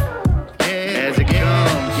life as it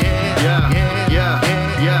comes.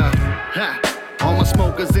 Yeah. All my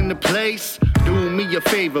smokers in the place, do me a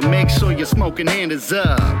favor, make sure your smoking hand is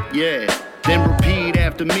up. Yeah, then repeat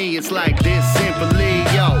after me, it's like this simply.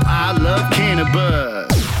 Yo, I love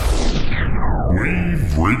cannabis.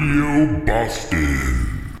 Wave Radio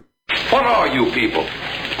Boston. What are you people?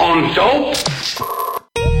 On dope?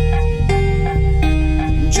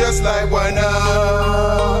 Just like one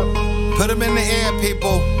up. Put them in the air,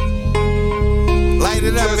 people. Light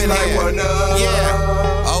it up just in like here. One up.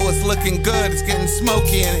 Yeah. Oh, it's looking good. It's getting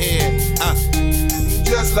smoky in here.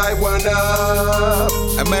 Just like one up.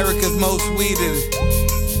 America's most weeded.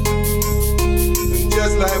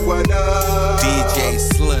 Just like one up. DJ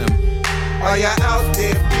Slim. Are you out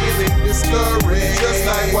there feeling discouraged? Just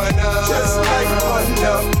like one up. Just like one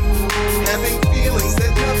up. Having feelings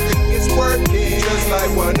that nothing is working. Just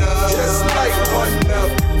like one up. Just like one up.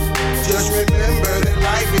 Just remember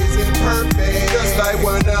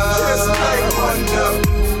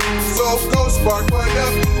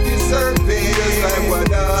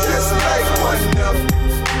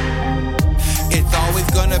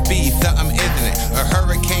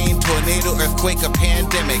earthquake, a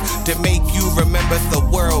pandemic, to make you remember the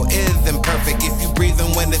world is imperfect. If you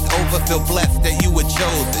breathing when it's over, feel blessed that you were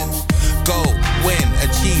chosen. Go, win,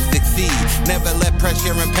 achieve, succeed. Never let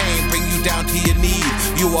pressure and pain bring you down to your knees.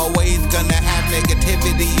 You always gonna have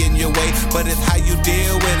negativity in your way, but it's how you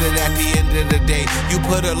deal with it at the end of the day. You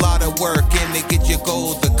put a lot of work in to get your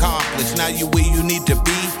goals accomplished. Now you where you need to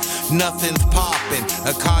be. Nothing's popping,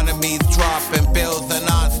 economy's dropping, bills are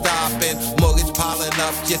non-stopping, mortgage piling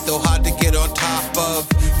up, just so hard to get on top of.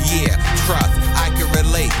 Yeah, trust, I can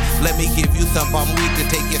relate. Let me give you some bomb weed to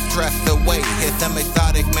take your stress away. Here's some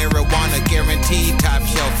exotic marijuana, guaranteed top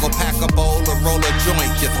shelf. Go pack a bowl or roll a joint,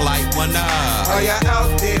 just light one up. Are you out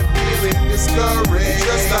there feeling discouraged?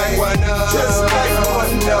 Just like one up. Just like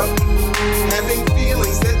one up. Having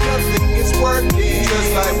feelings that nothing is working.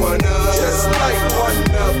 Just like one up. Just like one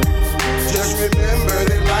up. Just remember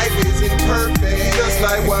that life isn't perfect. Just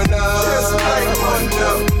like one up. Just like one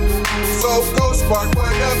up. So go spark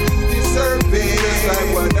one up, you deserve it. Just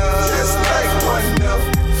like one up. Just like one up.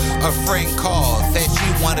 A friend called, said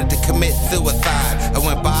she wanted to commit suicide. I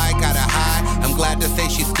went by, got her high. I'm glad to say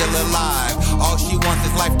she's still alive. All she wants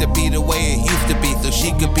is life to be the way it used to be, so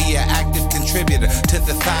she could be an active contributor to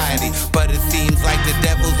society. But it seems like the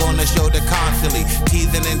devil's on the shoulder constantly,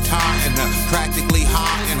 teasing and taunting her, practically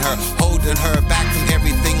haunting her, holding her back from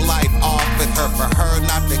everything life offers her. For her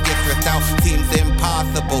not to get stressed out seems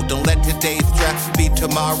impossible. Don't let today's stress be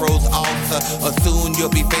tomorrow's ulcer, or soon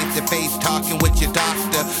you'll be face to face talking with your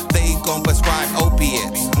doctor. They gon' prescribe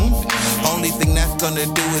opiates. Only thing that's gonna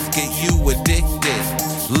do is get you addicted.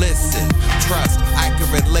 Listen, trust, I can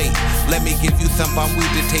relate. Let me give you some bomb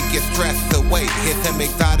weed to take your stress away. Here's some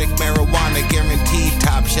exotic marijuana, guaranteed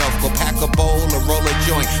top shelf. Go pack a bowl or roll a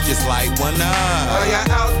joint, just like one up. Are you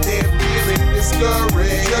out there feeling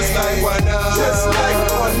discouraged? Just like one up. Just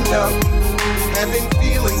like one up. Having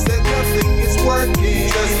feelings that nothing is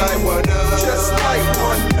working. Just like one up. Just like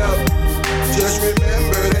one up. Just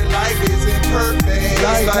remember that life isn't perfect.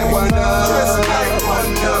 Just like one up. Just like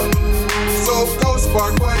one up. So go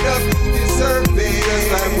spark one up, you deserve it.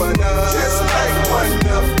 Just like one up. Just like one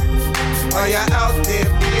up. Are you out there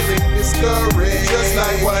feeling discouraged? Just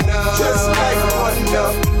like one up. Just like one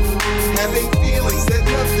up. Having feelings that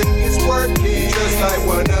nothing is working. Just like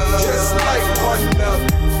one up. Just like one up.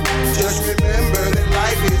 Just remember that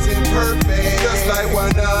life isn't perfect. Just like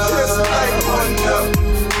one up. Just like one up.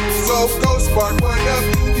 So go spark one up,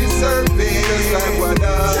 you deserve it. Just like one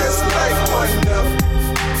up. Just like one up.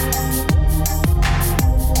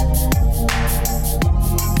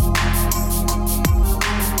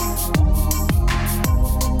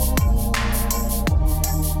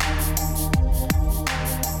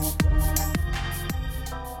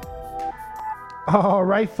 All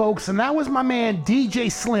right, folks, and that was my man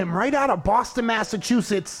DJ Slim right out of Boston,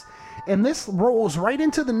 Massachusetts. And this rolls right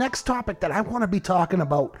into the next topic that I want to be talking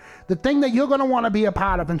about. The thing that you're going to want to be a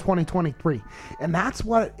part of in 2023. And that's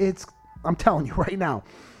what I'm telling you right now.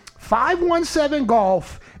 517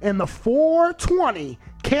 Golf and the 420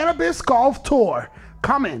 Cannabis Golf Tour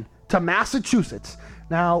coming to Massachusetts.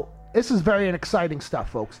 Now, this is very exciting stuff,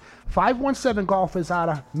 folks. 517 Golf is out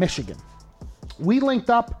of Michigan. We linked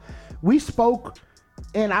up, we spoke,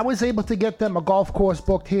 and I was able to get them a golf course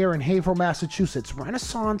booked here in Haverhill, Massachusetts.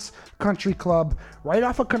 Renaissance Country Club, right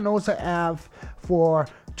off of Canosa Ave for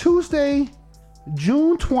Tuesday,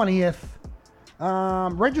 June 20th.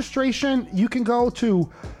 Registration, you can go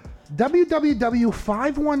to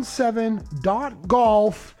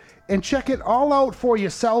www.517.golf and check it all out for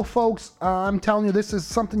yourself, folks. I'm telling you, this is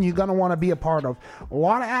something you're going to want to be a part of. A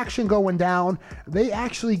lot of action going down. They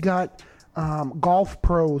actually got golf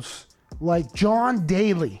pros like John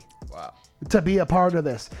Daly to be a part of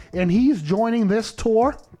this. And he's joining this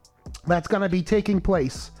tour that's going to be taking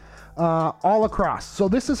place all across. So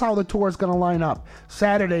this is how the tour is going to line up.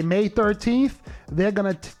 Saturday, May 13th, they're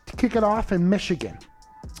going to kick it off in Michigan.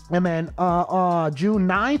 And then June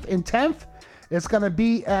 9th and 10th, it's going to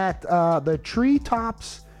be at the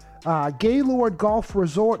Treetops Gaylord Golf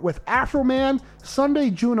Resort with Afroman.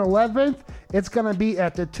 Sunday, June 11th, it's going to be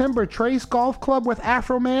at the Timber Trace Golf Club with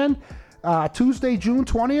Afroman. Tuesday, June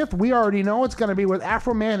 20th, we already know it's going to be with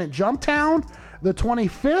Afroman in Jumptown. The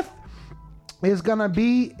 25th is going to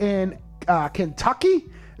be in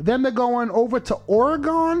Kentucky. Then they're going over to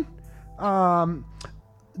Oregon,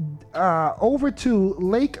 over to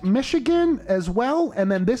Lake Michigan as well.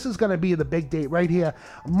 And then this is going to be the big date right here.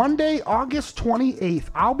 Monday, August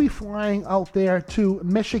 28th, I'll be flying out there to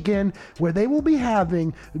Michigan where they will be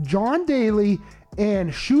having John Daly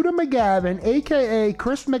and Shooter McGavin, aka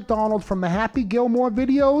Chris McDonald from the Happy Gilmore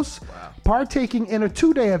videos, partaking in a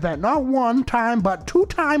 2-day event. Not one time, but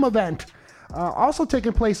 2-time event. Also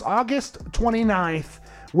taking place August 29th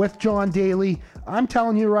with John Daly. I'm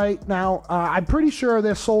telling you right now, I'm pretty sure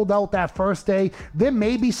they're sold out that first day. There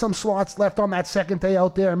may be some slots left on that second day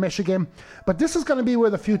out there in Michigan, but this is going to be where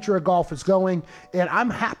the future of golf is going, and I'm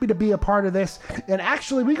happy to be a part of this. And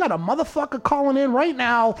actually, we got a motherfucker calling in right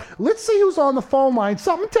now. Let's see who's on the phone line.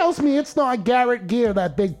 Something tells me it's not Garrett Gear,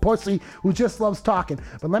 that big pussy who just loves talking.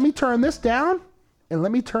 But let me turn this down, and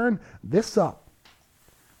let me turn this up.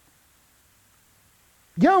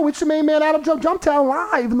 Yo, it's your main man, Adam JumpHouze,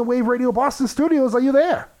 live in the Wave Radio Boston studios. Are you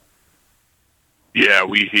there? Yeah,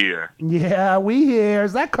 we here. Yeah, we here.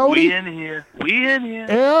 Is that Cody? We in here. We in here.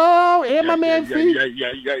 Oh, and my man Fee.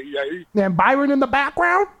 Yeah. And Byron in the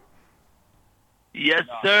background? Yes,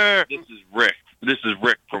 sir. This is Rick. This is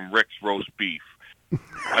Rick from Rick's Roast Beef.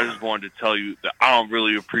 I just wanted to tell you that I don't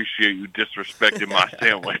really appreciate you disrespecting my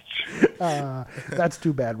sandwich. That's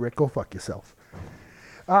too bad, Rick. Go fuck yourself.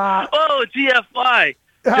 GFI.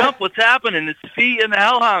 Jump, what's happening? It's Fee and the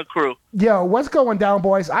Hellhound crew. Yo, what's going down,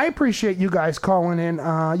 boys? I appreciate you guys calling in.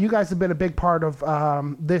 You guys have been a big part of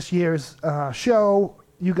this year's show.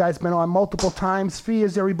 You guys been on multiple times. Fee,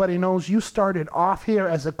 as everybody knows, you started off here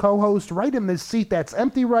as a co-host right in this seat that's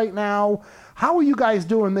empty right now. How are you guys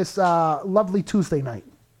doing this lovely Tuesday night?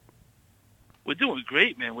 We're doing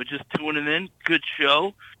great, man. We're just tuning in. Good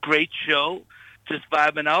show. Great show. Just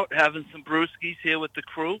vibing out, having some brewskis here with the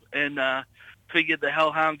crew, and figured the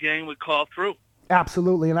Hellhound gang would call through.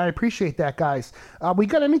 Absolutely, and I appreciate that, guys. We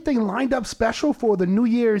got anything lined up special for the New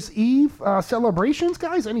Year's Eve celebrations,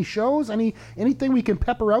 guys? Any shows? Anything we can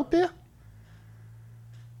pepper out there?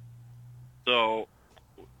 So,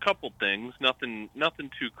 a couple things. Nothing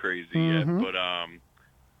too crazy yet, but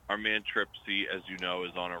our man Tripsy, as you know,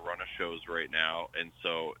 is on a run of shows right now, and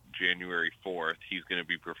so January 4th, he's going to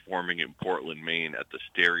be performing in Portland, Maine at the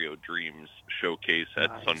Stereo Dreams Showcase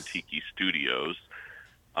at Sun Tiki Studios.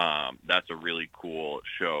 That's a really cool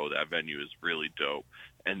show. That venue is really dope.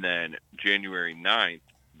 And then January 9th,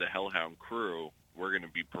 the Hellhound crew, we're going to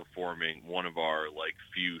be performing one of our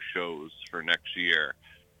few shows for next year.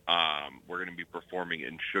 We're going to be performing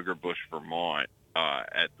in Sugar Bush, Vermont,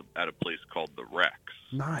 at a place called the Rex.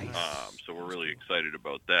 Nice. So we're really excited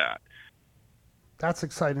about that. That's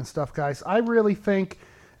exciting stuff, guys. I really think,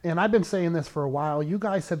 and I've been saying this for a while, you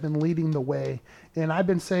guys have been leading the way, and I've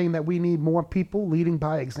been saying that we need more people leading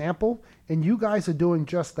by example, and you guys are doing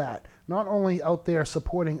just that. Not only out there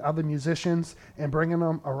supporting other musicians and bringing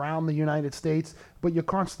them around the United States, but you're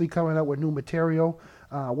constantly coming out with new material,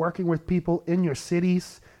 working with people in your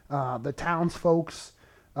cities, the townsfolks,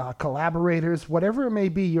 collaborators, whatever it may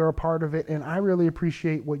be, you're a part of it, and I really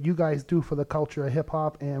appreciate what you guys do for the culture of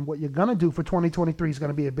hip-hop, and what you're going to do for 2023 is going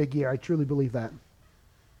to be a big year. I truly believe that.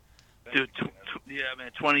 Dude, yeah,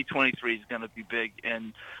 man, 2023 is going to be big,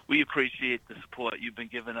 and we appreciate the support you've been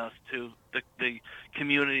giving us, too. The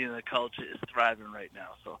community and the culture is thriving right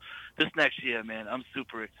now, so this next year, man, I'm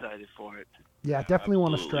super excited for it. Yeah, definitely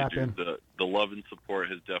want to strap dude. in. The love and support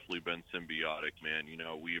has definitely been symbiotic, man. You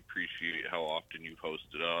know, we appreciate how often you've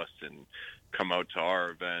hosted us and come out to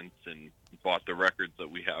our events and bought the records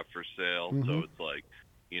that we have for sale. So it's like,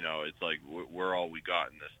 we're all we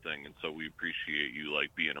got in this thing, and so we appreciate you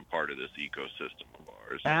being a part of this ecosystem of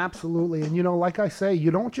ours. Absolutely, and like I say,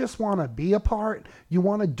 you don't just want to be a part; you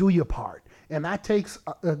want to do your part, and that takes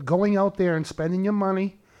going out there and spending your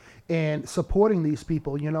money and supporting these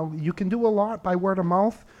people. You can do a lot by word of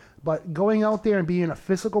mouth, but going out there and being a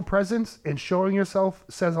physical presence and showing yourself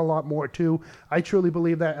says a lot more too. I truly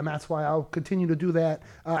believe that, and that's why I'll continue to do that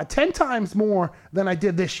 10 times more than I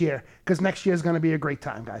did this year, because next year is going to be a great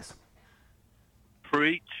time, guys.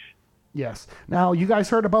 Preach. Yes. Now, you guys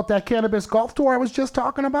heard about that cannabis golf tour I was just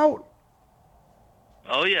talking about?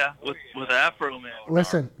 Oh, yeah, with Afro, man.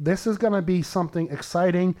 Listen, this is going to be something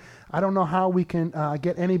exciting. I don't know how we can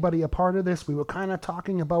get anybody a part of this. We were kind of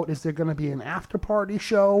talking about, is there going to be an after-party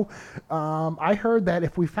show? I heard that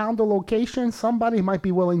if we found a location, somebody might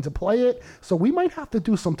be willing to play it. So we might have to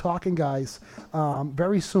do some talking, guys,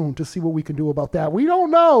 very soon to see what we can do about that. We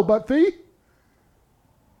don't know, but Fee?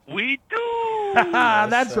 We do.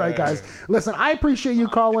 That's right, guys. Listen, I appreciate you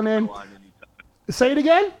calling in. Say it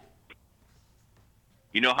again?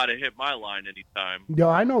 You know how to hit my line anytime. Yo,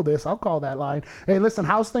 I know this. I'll call that line. Hey, listen,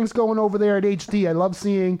 how's things going over there at HD? I love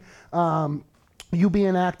seeing you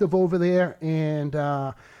being active over there, and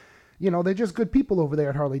they're just good people over there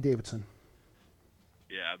at Harley Davidson.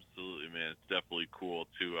 Yeah, absolutely, man. It's definitely cool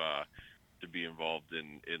to be involved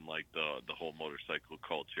in the whole motorcycle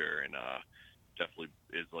culture, and definitely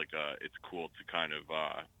like it's cool to kind of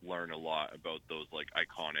learn a lot about those like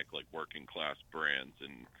iconic like working class brands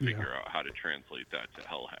and figure out how to translate that to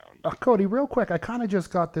Hellhound. Cody, real quick, I kind of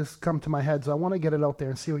just got this come to my head, so I want to get it out there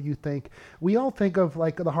and see what you think. We all think of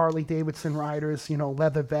like the Harley Davidson riders, you know,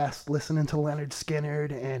 leather vest, listening to Leonard Skinner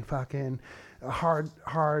and fucking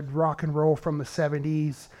hard rock and roll from the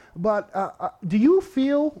 70s. But do you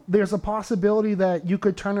feel there's a possibility that you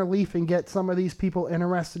could turn a leaf and get some of these people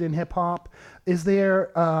interested in hip hop? Is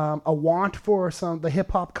there a want for the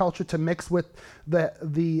hip hop culture to mix with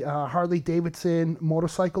the Harley Davidson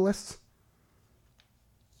motorcyclists?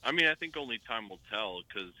 I mean, I think only time will tell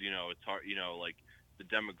because, you know, it's hard, you know, like the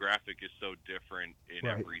demographic is so different in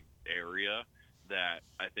every area that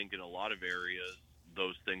I think in a lot of areas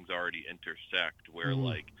those things already intersect where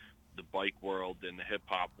like the bike world and the hip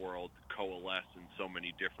hop world coalesce in so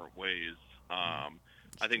many different ways.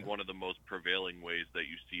 I think one of the most prevailing ways that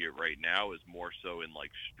you see it right now is more so in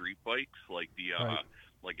like street bikes, like the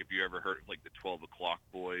like if you ever heard of like the 12 O'Clock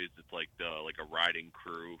Boys, it's like a riding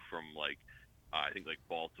crew from like I think like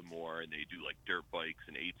Baltimore, and they do like dirt bikes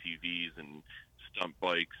and ATVs and stunt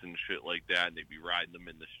bikes and shit like that, and they'd be riding them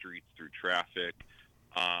in the streets through traffic,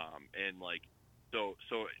 and like. So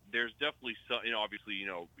there's definitely some, you know, obviously, you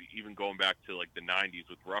know, even going back to like the 90s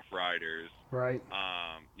with Rough Riders, right?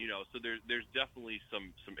 You know, so there's definitely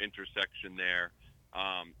some intersection there.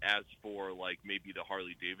 As for like maybe the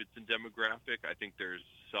Harley Davidson demographic, I think there's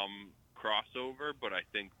some crossover, but I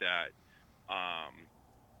think that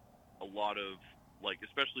a lot of like,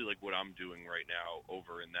 especially like what I'm doing right now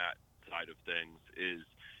over in that side of things is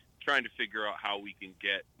trying to figure out how we can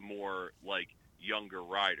get more like younger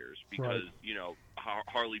riders because you know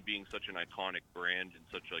Harley being such an iconic brand and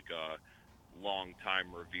such like a long time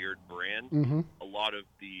revered brand, a lot of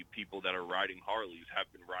the people that are riding Harleys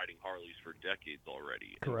have been riding Harleys for decades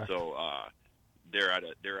already. Correct. And so they're at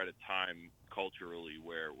a time culturally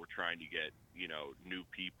where we're trying to get, you know, new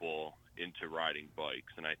people into riding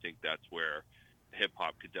bikes, and I think that's where hip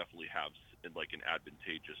hop could definitely have like an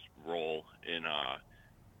advantageous role in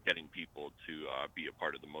getting people to be a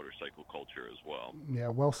part of the motorcycle culture as well. Yeah,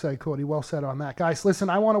 well said, Cody. Well said on that. Guys, listen,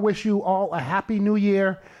 I want to wish you all a happy new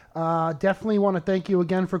year. Definitely want to thank you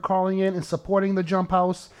again for calling in and supporting the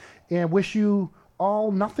JumpHouze, and wish you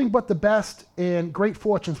all nothing but the best and great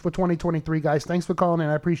fortunes for 2023, guys. Thanks for calling in.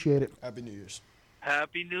 I appreciate it. Happy New Year's.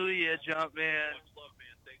 Happy New Year, Jump Man. Love,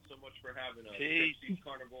 man. Thanks so much for having us. Peace.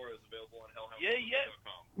 Carnivore is available on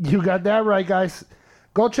hellhound.com. Yeah. You got that right, guys.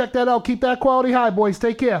 Go check that out. Keep that quality high, boys.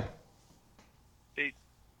 Take care. Peace.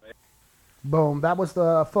 Boom. That was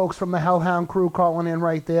the folks from the Hellhound crew calling in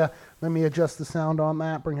right there. Let me adjust the sound on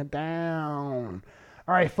that. Bring it down.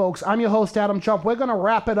 All right, folks. I'm your host, Adam Jump. We're going to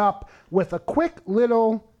wrap it up with a quick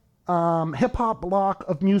little hip-hop block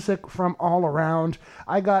of music from all around.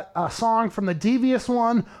 I got a song from the Devious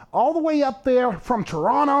One all the way up there from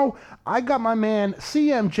Toronto. I got my man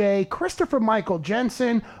CMJ, Christopher Michael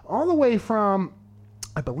Jensen, all the way from,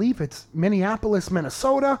 I believe it's Minneapolis,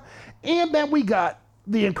 Minnesota. And then we got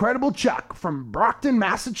the incredible Chuck from Brockton,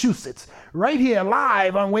 Massachusetts, right here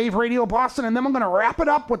live on Wave Radio Boston. And then we're going to wrap it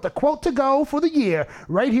up with the quote to go for the year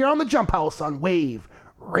right here on the JumpHouze on Wave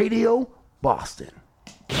Radio Boston.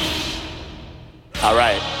 All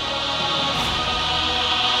right.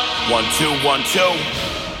 1, 2, 1, 2.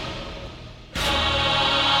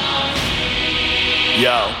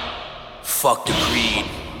 Yo, fuck the creed.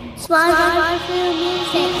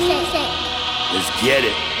 Let's get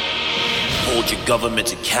it. Hold your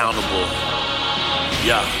governments accountable.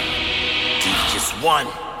 Yeah, Devious One.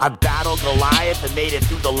 I battled Goliath and made it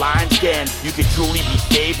through the lion's den. You can truly be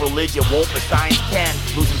saved, religion won't, but science can.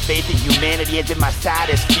 Losing faith in humanity has been my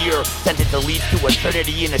saddest fear. Sent it to lead to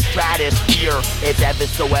eternity in the stratosphere. It's ever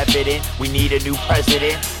so evident, we need a new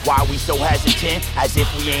president. Why we so hesitant, as if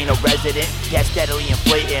we ain't a resident? Get steadily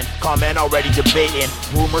inflating, comment already debating.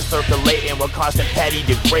 Rumors circulating, we're constant petty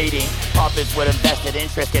degrading. Profits with invested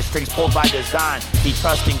interest get strings pulled by design. See,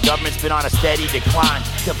 trust in government's been on a steady decline.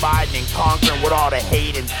 Dividing and conquering with all the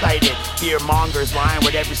hate incited. Fear mongers lying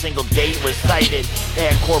with every single date recited.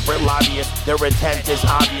 And corporate lobbyists, their intent is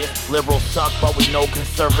obvious. Liberals suck, but we know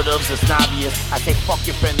conservatives are snobbiest. I say fuck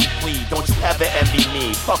your friendly plea, don't you ever envy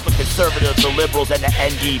me. Fuck the conservatives, the liberals, and the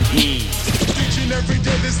NDP. Preaching every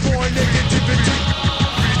day this more negativity.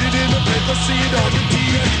 Read it in the paper, see it on the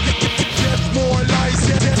TV. Death, more lies,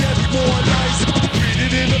 death, more lies. Read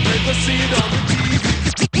it in the paper, see it on the TV.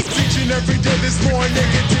 Preaching every day this more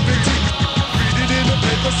negativity. Read it in the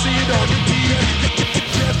paper, see it on the TV.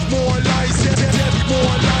 Death, more lies, death,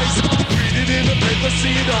 more lies. Read it in the paper,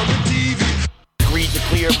 see it on the TV. Greed's a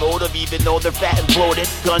clear motive, live even though they're fat and bloated.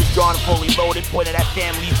 Guns drawn, fully loaded, pointed at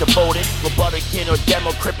families devoted. Republican or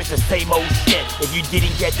Democrat, it's the same old shit. If you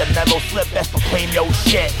didn't get the memo slip, best proclaim your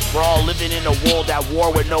shit. We're all living in a world at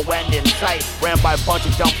war with no end in sight. Ran by a bunch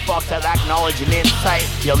of dumb fucks that lack knowledge and insight.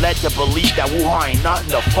 You're led to believe that Wuhan ain't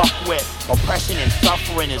nothing to fuck with. Oppression and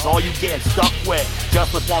suffering is all you get stuck with.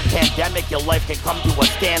 Just with one pandemic, your life can come to a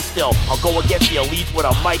standstill. I'll go against the elites with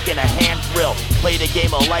a mic and a hand drill. Play the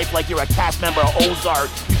game of life like you're a cast member of Ozark.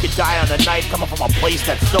 You could die on the knife coming from a place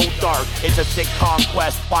that's so dark. It's a sick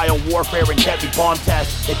conquest, bio-warfare and deadly bomb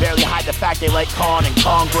tests. They barely hide the fact they like Khan and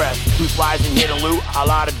Congress. Two flies and hit a loot, a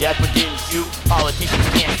lot of death but didn't shoot. Politicians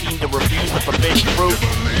can't seem to refuse the forbidden fruit. You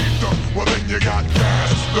believed them, well then you got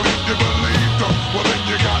gas. You believed them, well then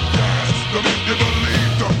you got gas. You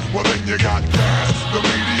believed them, well then you got gas. The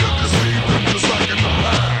media deceived them just like in the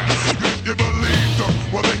past. You believed them,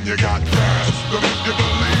 well then you got gas. You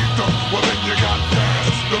believed them, well then you got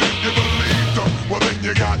gas. You believed them, well then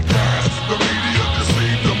you got gas. The media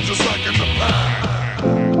deceived them just like in the past.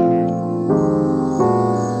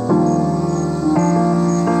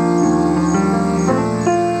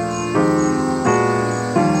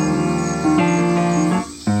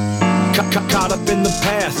 Caught up in the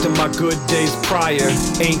past and my good days prior.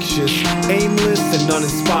 Anxious, aimless and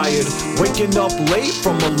uninspired. Waking up late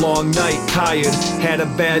from a long night, tired. Had a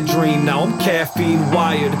bad dream, now I'm caffeine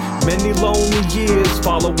wired. Many lonely years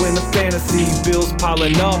following a fantasy. Bills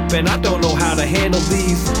piling up and I don't know how to handle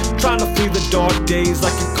these. Trying to flee the dark days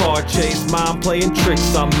like a car chase. Mind playing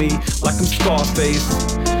tricks on me like I'm Scarface.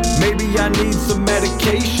 Maybe I need some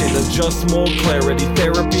medication or just more clarity,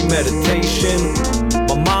 therapy, meditation.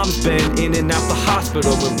 My mom's been in and out the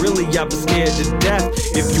hospital, and really I've been scared to death.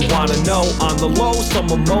 If you wanna know, on the low, some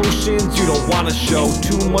emotions you don't wanna show.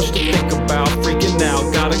 Too much to think about, freaking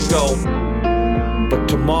out, gotta go. But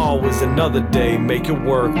tomorrow is another day, make it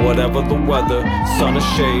work, whatever the weather, sun or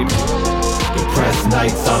shade. Depressed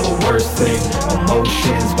nights are the worst thing,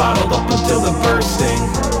 emotions bottled up until they're bursting.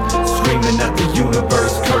 Screaming at the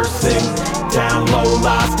universe, cursing. Down low,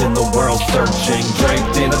 lost in the world, searching.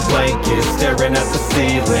 Draped in a blanket, staring at the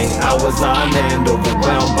ceiling. Hours on end,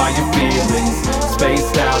 overwhelmed by your feelings.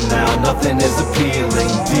 Spaced out now, nothing is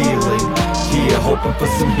appealing. Dealing, here hoping for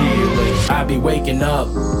some healing. I be waking up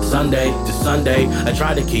Sunday to Sunday. I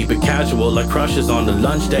try to keep it casual like crushes on the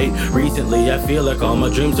lunch date. Recently I feel like all my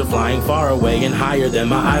dreams are flying far away and higher than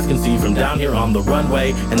my eyes can see from down here on the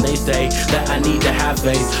runway. And they say that I need to have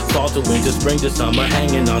faith. Fall to winter, spring to summer,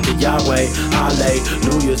 hanging on to Yahweh. Hale,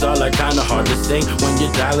 New Year's are like kinda hard to sing when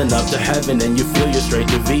you're dialing up to heaven and you feel you're straight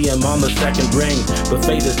to VM on the second ring. But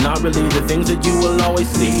faith is not really the things that you will always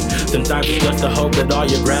see. Sometimes it's just a hope that all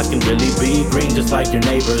your grass can really be green just like your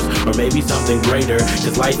neighbors, or maybe something greater.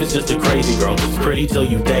 Cause life is just a crazy girl, it's pretty till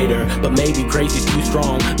you date her. But maybe crazy's too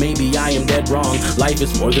strong, maybe I am dead wrong. Life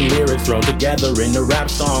is more than lyrics thrown together in a rap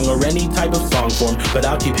song or any type of song form. But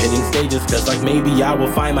I'll keep hitting stages cause like maybe I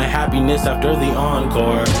will find my happiness after the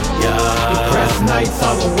encore. Yeah. Depressed nights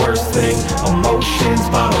are the worst thing, emotions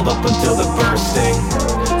bottled up until they're bursting.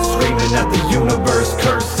 Screaming at the universe,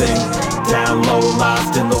 cursing. Down low,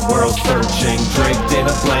 lost in the world, searching. Draped in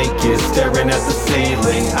a blanket, staring at the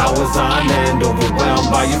ceiling. Hours on end, overwhelmed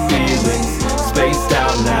by your feelings. Spaced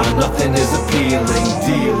out now, nothing is appealing.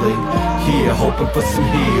 Dealing, here hoping for some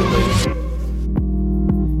healing.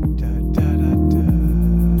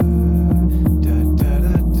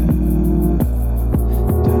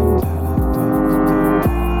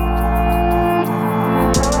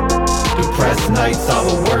 Nights are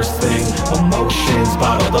the worst thing, emotions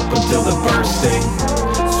bottled up until they're bursting.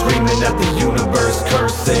 Screaming at the universe,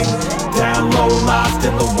 cursing. Down low, lost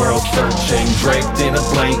in the world, searching. Draped in a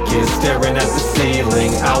blanket, staring at the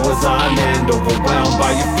ceiling. Hours on end, overwhelmed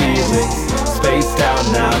by your feelings. Spaced out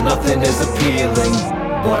now, nothing is appealing.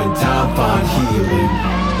 But in time, find healing.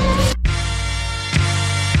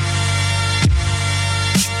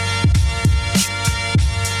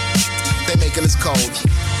 They making us cold.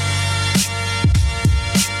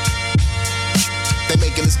 They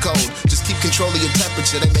making us cold. Just keep control of your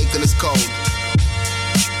temperature. They making us cold.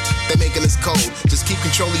 They making us cold. Just keep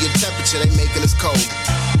control of your temperature. They making us cold.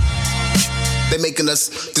 They making us.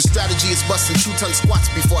 The strategy is busting 2-ton squats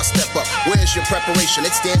before I step up. Where's your preparation?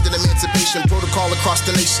 It's standard emancipation protocol across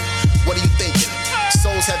the nation. What are you thinking?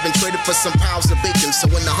 Souls have been traded for some pounds of bacon. So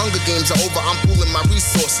when the Hunger Games are over, I'm pooling my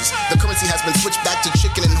resources. The currency has been switched back to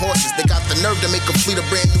chicken and horses. They got the nerve to make a fleet of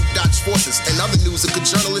brand new Dodge Forces. And other news, a good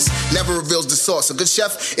journalist never never reveals the source. A good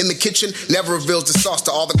chef in the kitchen never reveals the sauce.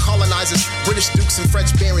 To all the colonizers, British dukes and French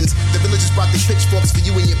barons, the villagers brought their pitchforks for you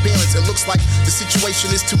and your parents. It looks like the situation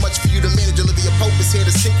is too much for you to manage. Olivia Pope is here to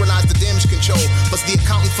synchronize the damage control. Plus the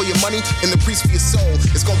accountant for your money and the priest for your soul.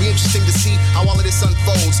 It's gonna be interesting to see how all of this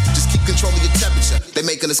unfolds. Just keep control of your temperature. They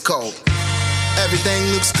making us cold. Everything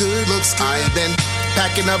looks good, I've been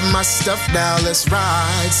packing up my stuff now, let's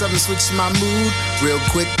ride. Something switched my mood real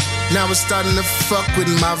quick. Now it's starting to fuck with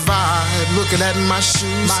my vibe. Looking at my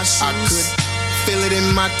shoes, I could feel it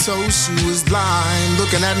in my toes. Shoe was blind.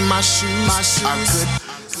 Looking at my shoes, I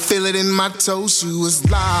could feel it in my toes. Shoe was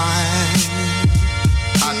blind.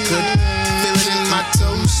 I could feel it in my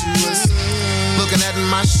toes. Shoe was looking at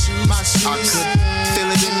my shoes. I could feel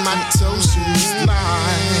it in my toes. Shoe was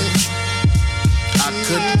blind. I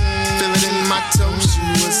could feel it in my toes. She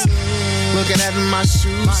was looking at my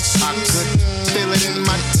shoes. I could feel it in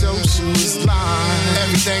my toes. She was blind.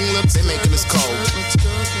 Everything looks, they making us cold.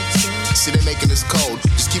 See, they making us cold.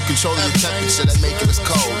 Just keep controlling your temperature. They making us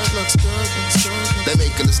cold. They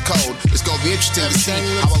making us cold. It's gonna be interesting to see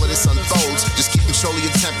how all of this unfolds. Just keep controlling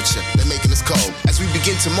your temperature. They making us cold. As we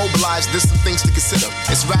begin to mobilize, there's some things to consider.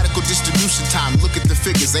 It's radical distribution time. Look at the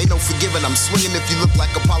figures. Ain't no forgiving. I'm swinging if you look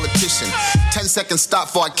like a politician. 10 seconds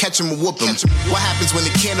stop before I catch him and whoop him. What happens when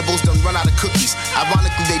the cannibals done run out of cookies?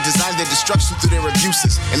 Ironically, they designed their destruction through their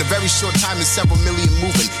abuses. In a very short time, there's several million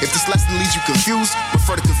moving. If this lesson leaves you confused,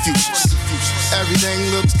 refer to Confucius. Everything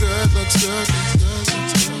looks good, looks good, looks good,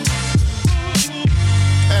 looks good.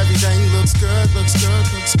 Everything looks good, looks good,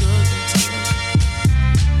 looks good, looks good.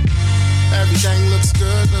 Everything looks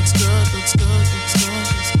good, looks good, looks good, looks good,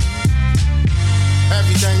 looks good.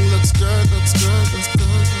 Everything looks good, looks good, looks good,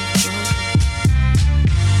 looks good.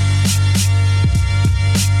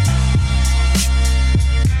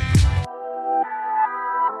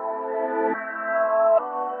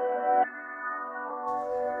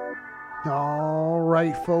 All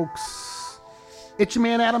right, folks. It's your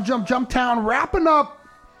man, Adam Jumptown, wrapping up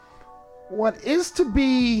what is to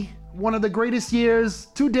be one of the greatest years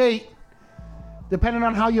to date, depending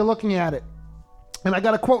on how you're looking at it. And I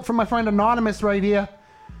got a quote from my friend Anonymous right here.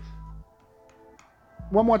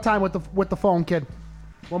 One more time with the phone, kid.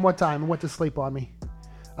 One more time. It went to sleep on me.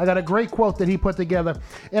 I got a great quote that he put together.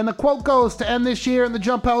 And the quote goes, to end this year in the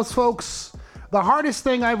JumpHouze, folks, the hardest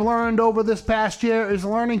thing I've learned over this past year is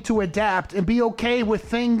learning to adapt and be okay with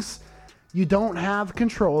things you don't have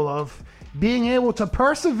control of. Being able to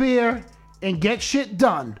persevere and get shit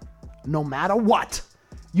done, no matter what.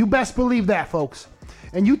 You best believe that, folks.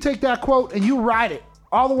 And you take that quote and you ride it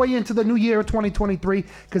all the way into the new year of 2023,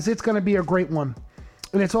 because it's going to be a great one.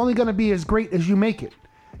 And it's only going to be as great as you make it.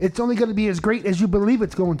 It's only going to be as great as you believe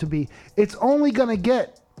it's going to be. It's only going to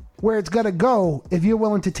get where it's going to go if you're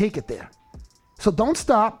willing to take it there. So don't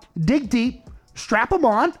stop, dig deep, strap them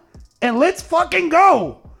on, and let's fucking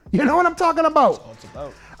go. You know what I'm talking about? That's what it's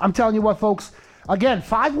about. I'm telling you what, folks. Again,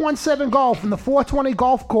 517 Golf and the 420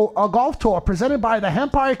 Golf Tour presented by the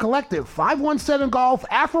Hempire Collective. 517 Golf,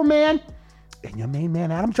 Afro Man, and your main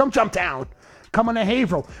man, Adam Jumptown, coming to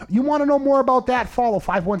Haverhill. You want to know more about that? Follow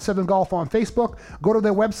 517 Golf on Facebook. Go to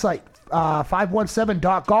their website,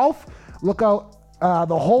 517.golf. Look out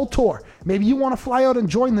the whole tour. Maybe you want to fly out and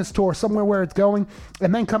join this tour somewhere where it's going,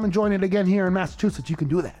 and then come and join it again here in Massachusetts. You can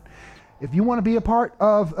do that. If you want to be a part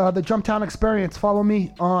of the Jumptown experience, follow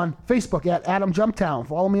me on Facebook at Adam Jumptown.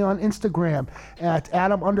 Follow me on Instagram at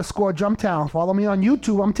Adam_Jumptown. Follow me on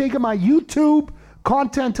YouTube. I'm taking my YouTube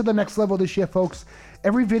content to the next level this year, folks.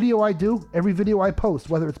 Every video I do, every video I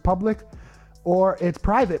post, whether it's public or it's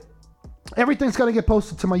private, everything's going to get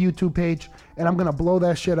posted to my YouTube page, and I'm going to blow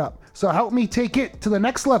that shit up. So help me take it to the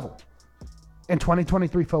next level in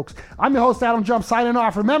 2023, folks. I'm your host, Adam Jump, signing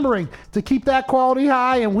off, remembering to keep that quality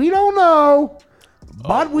high, and we don't know,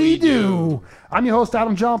 but we do. I'm your host,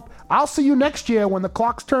 Adam Jump. I'll see you next year when the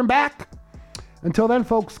clocks turn back. Until then,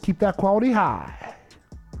 folks, keep that quality high.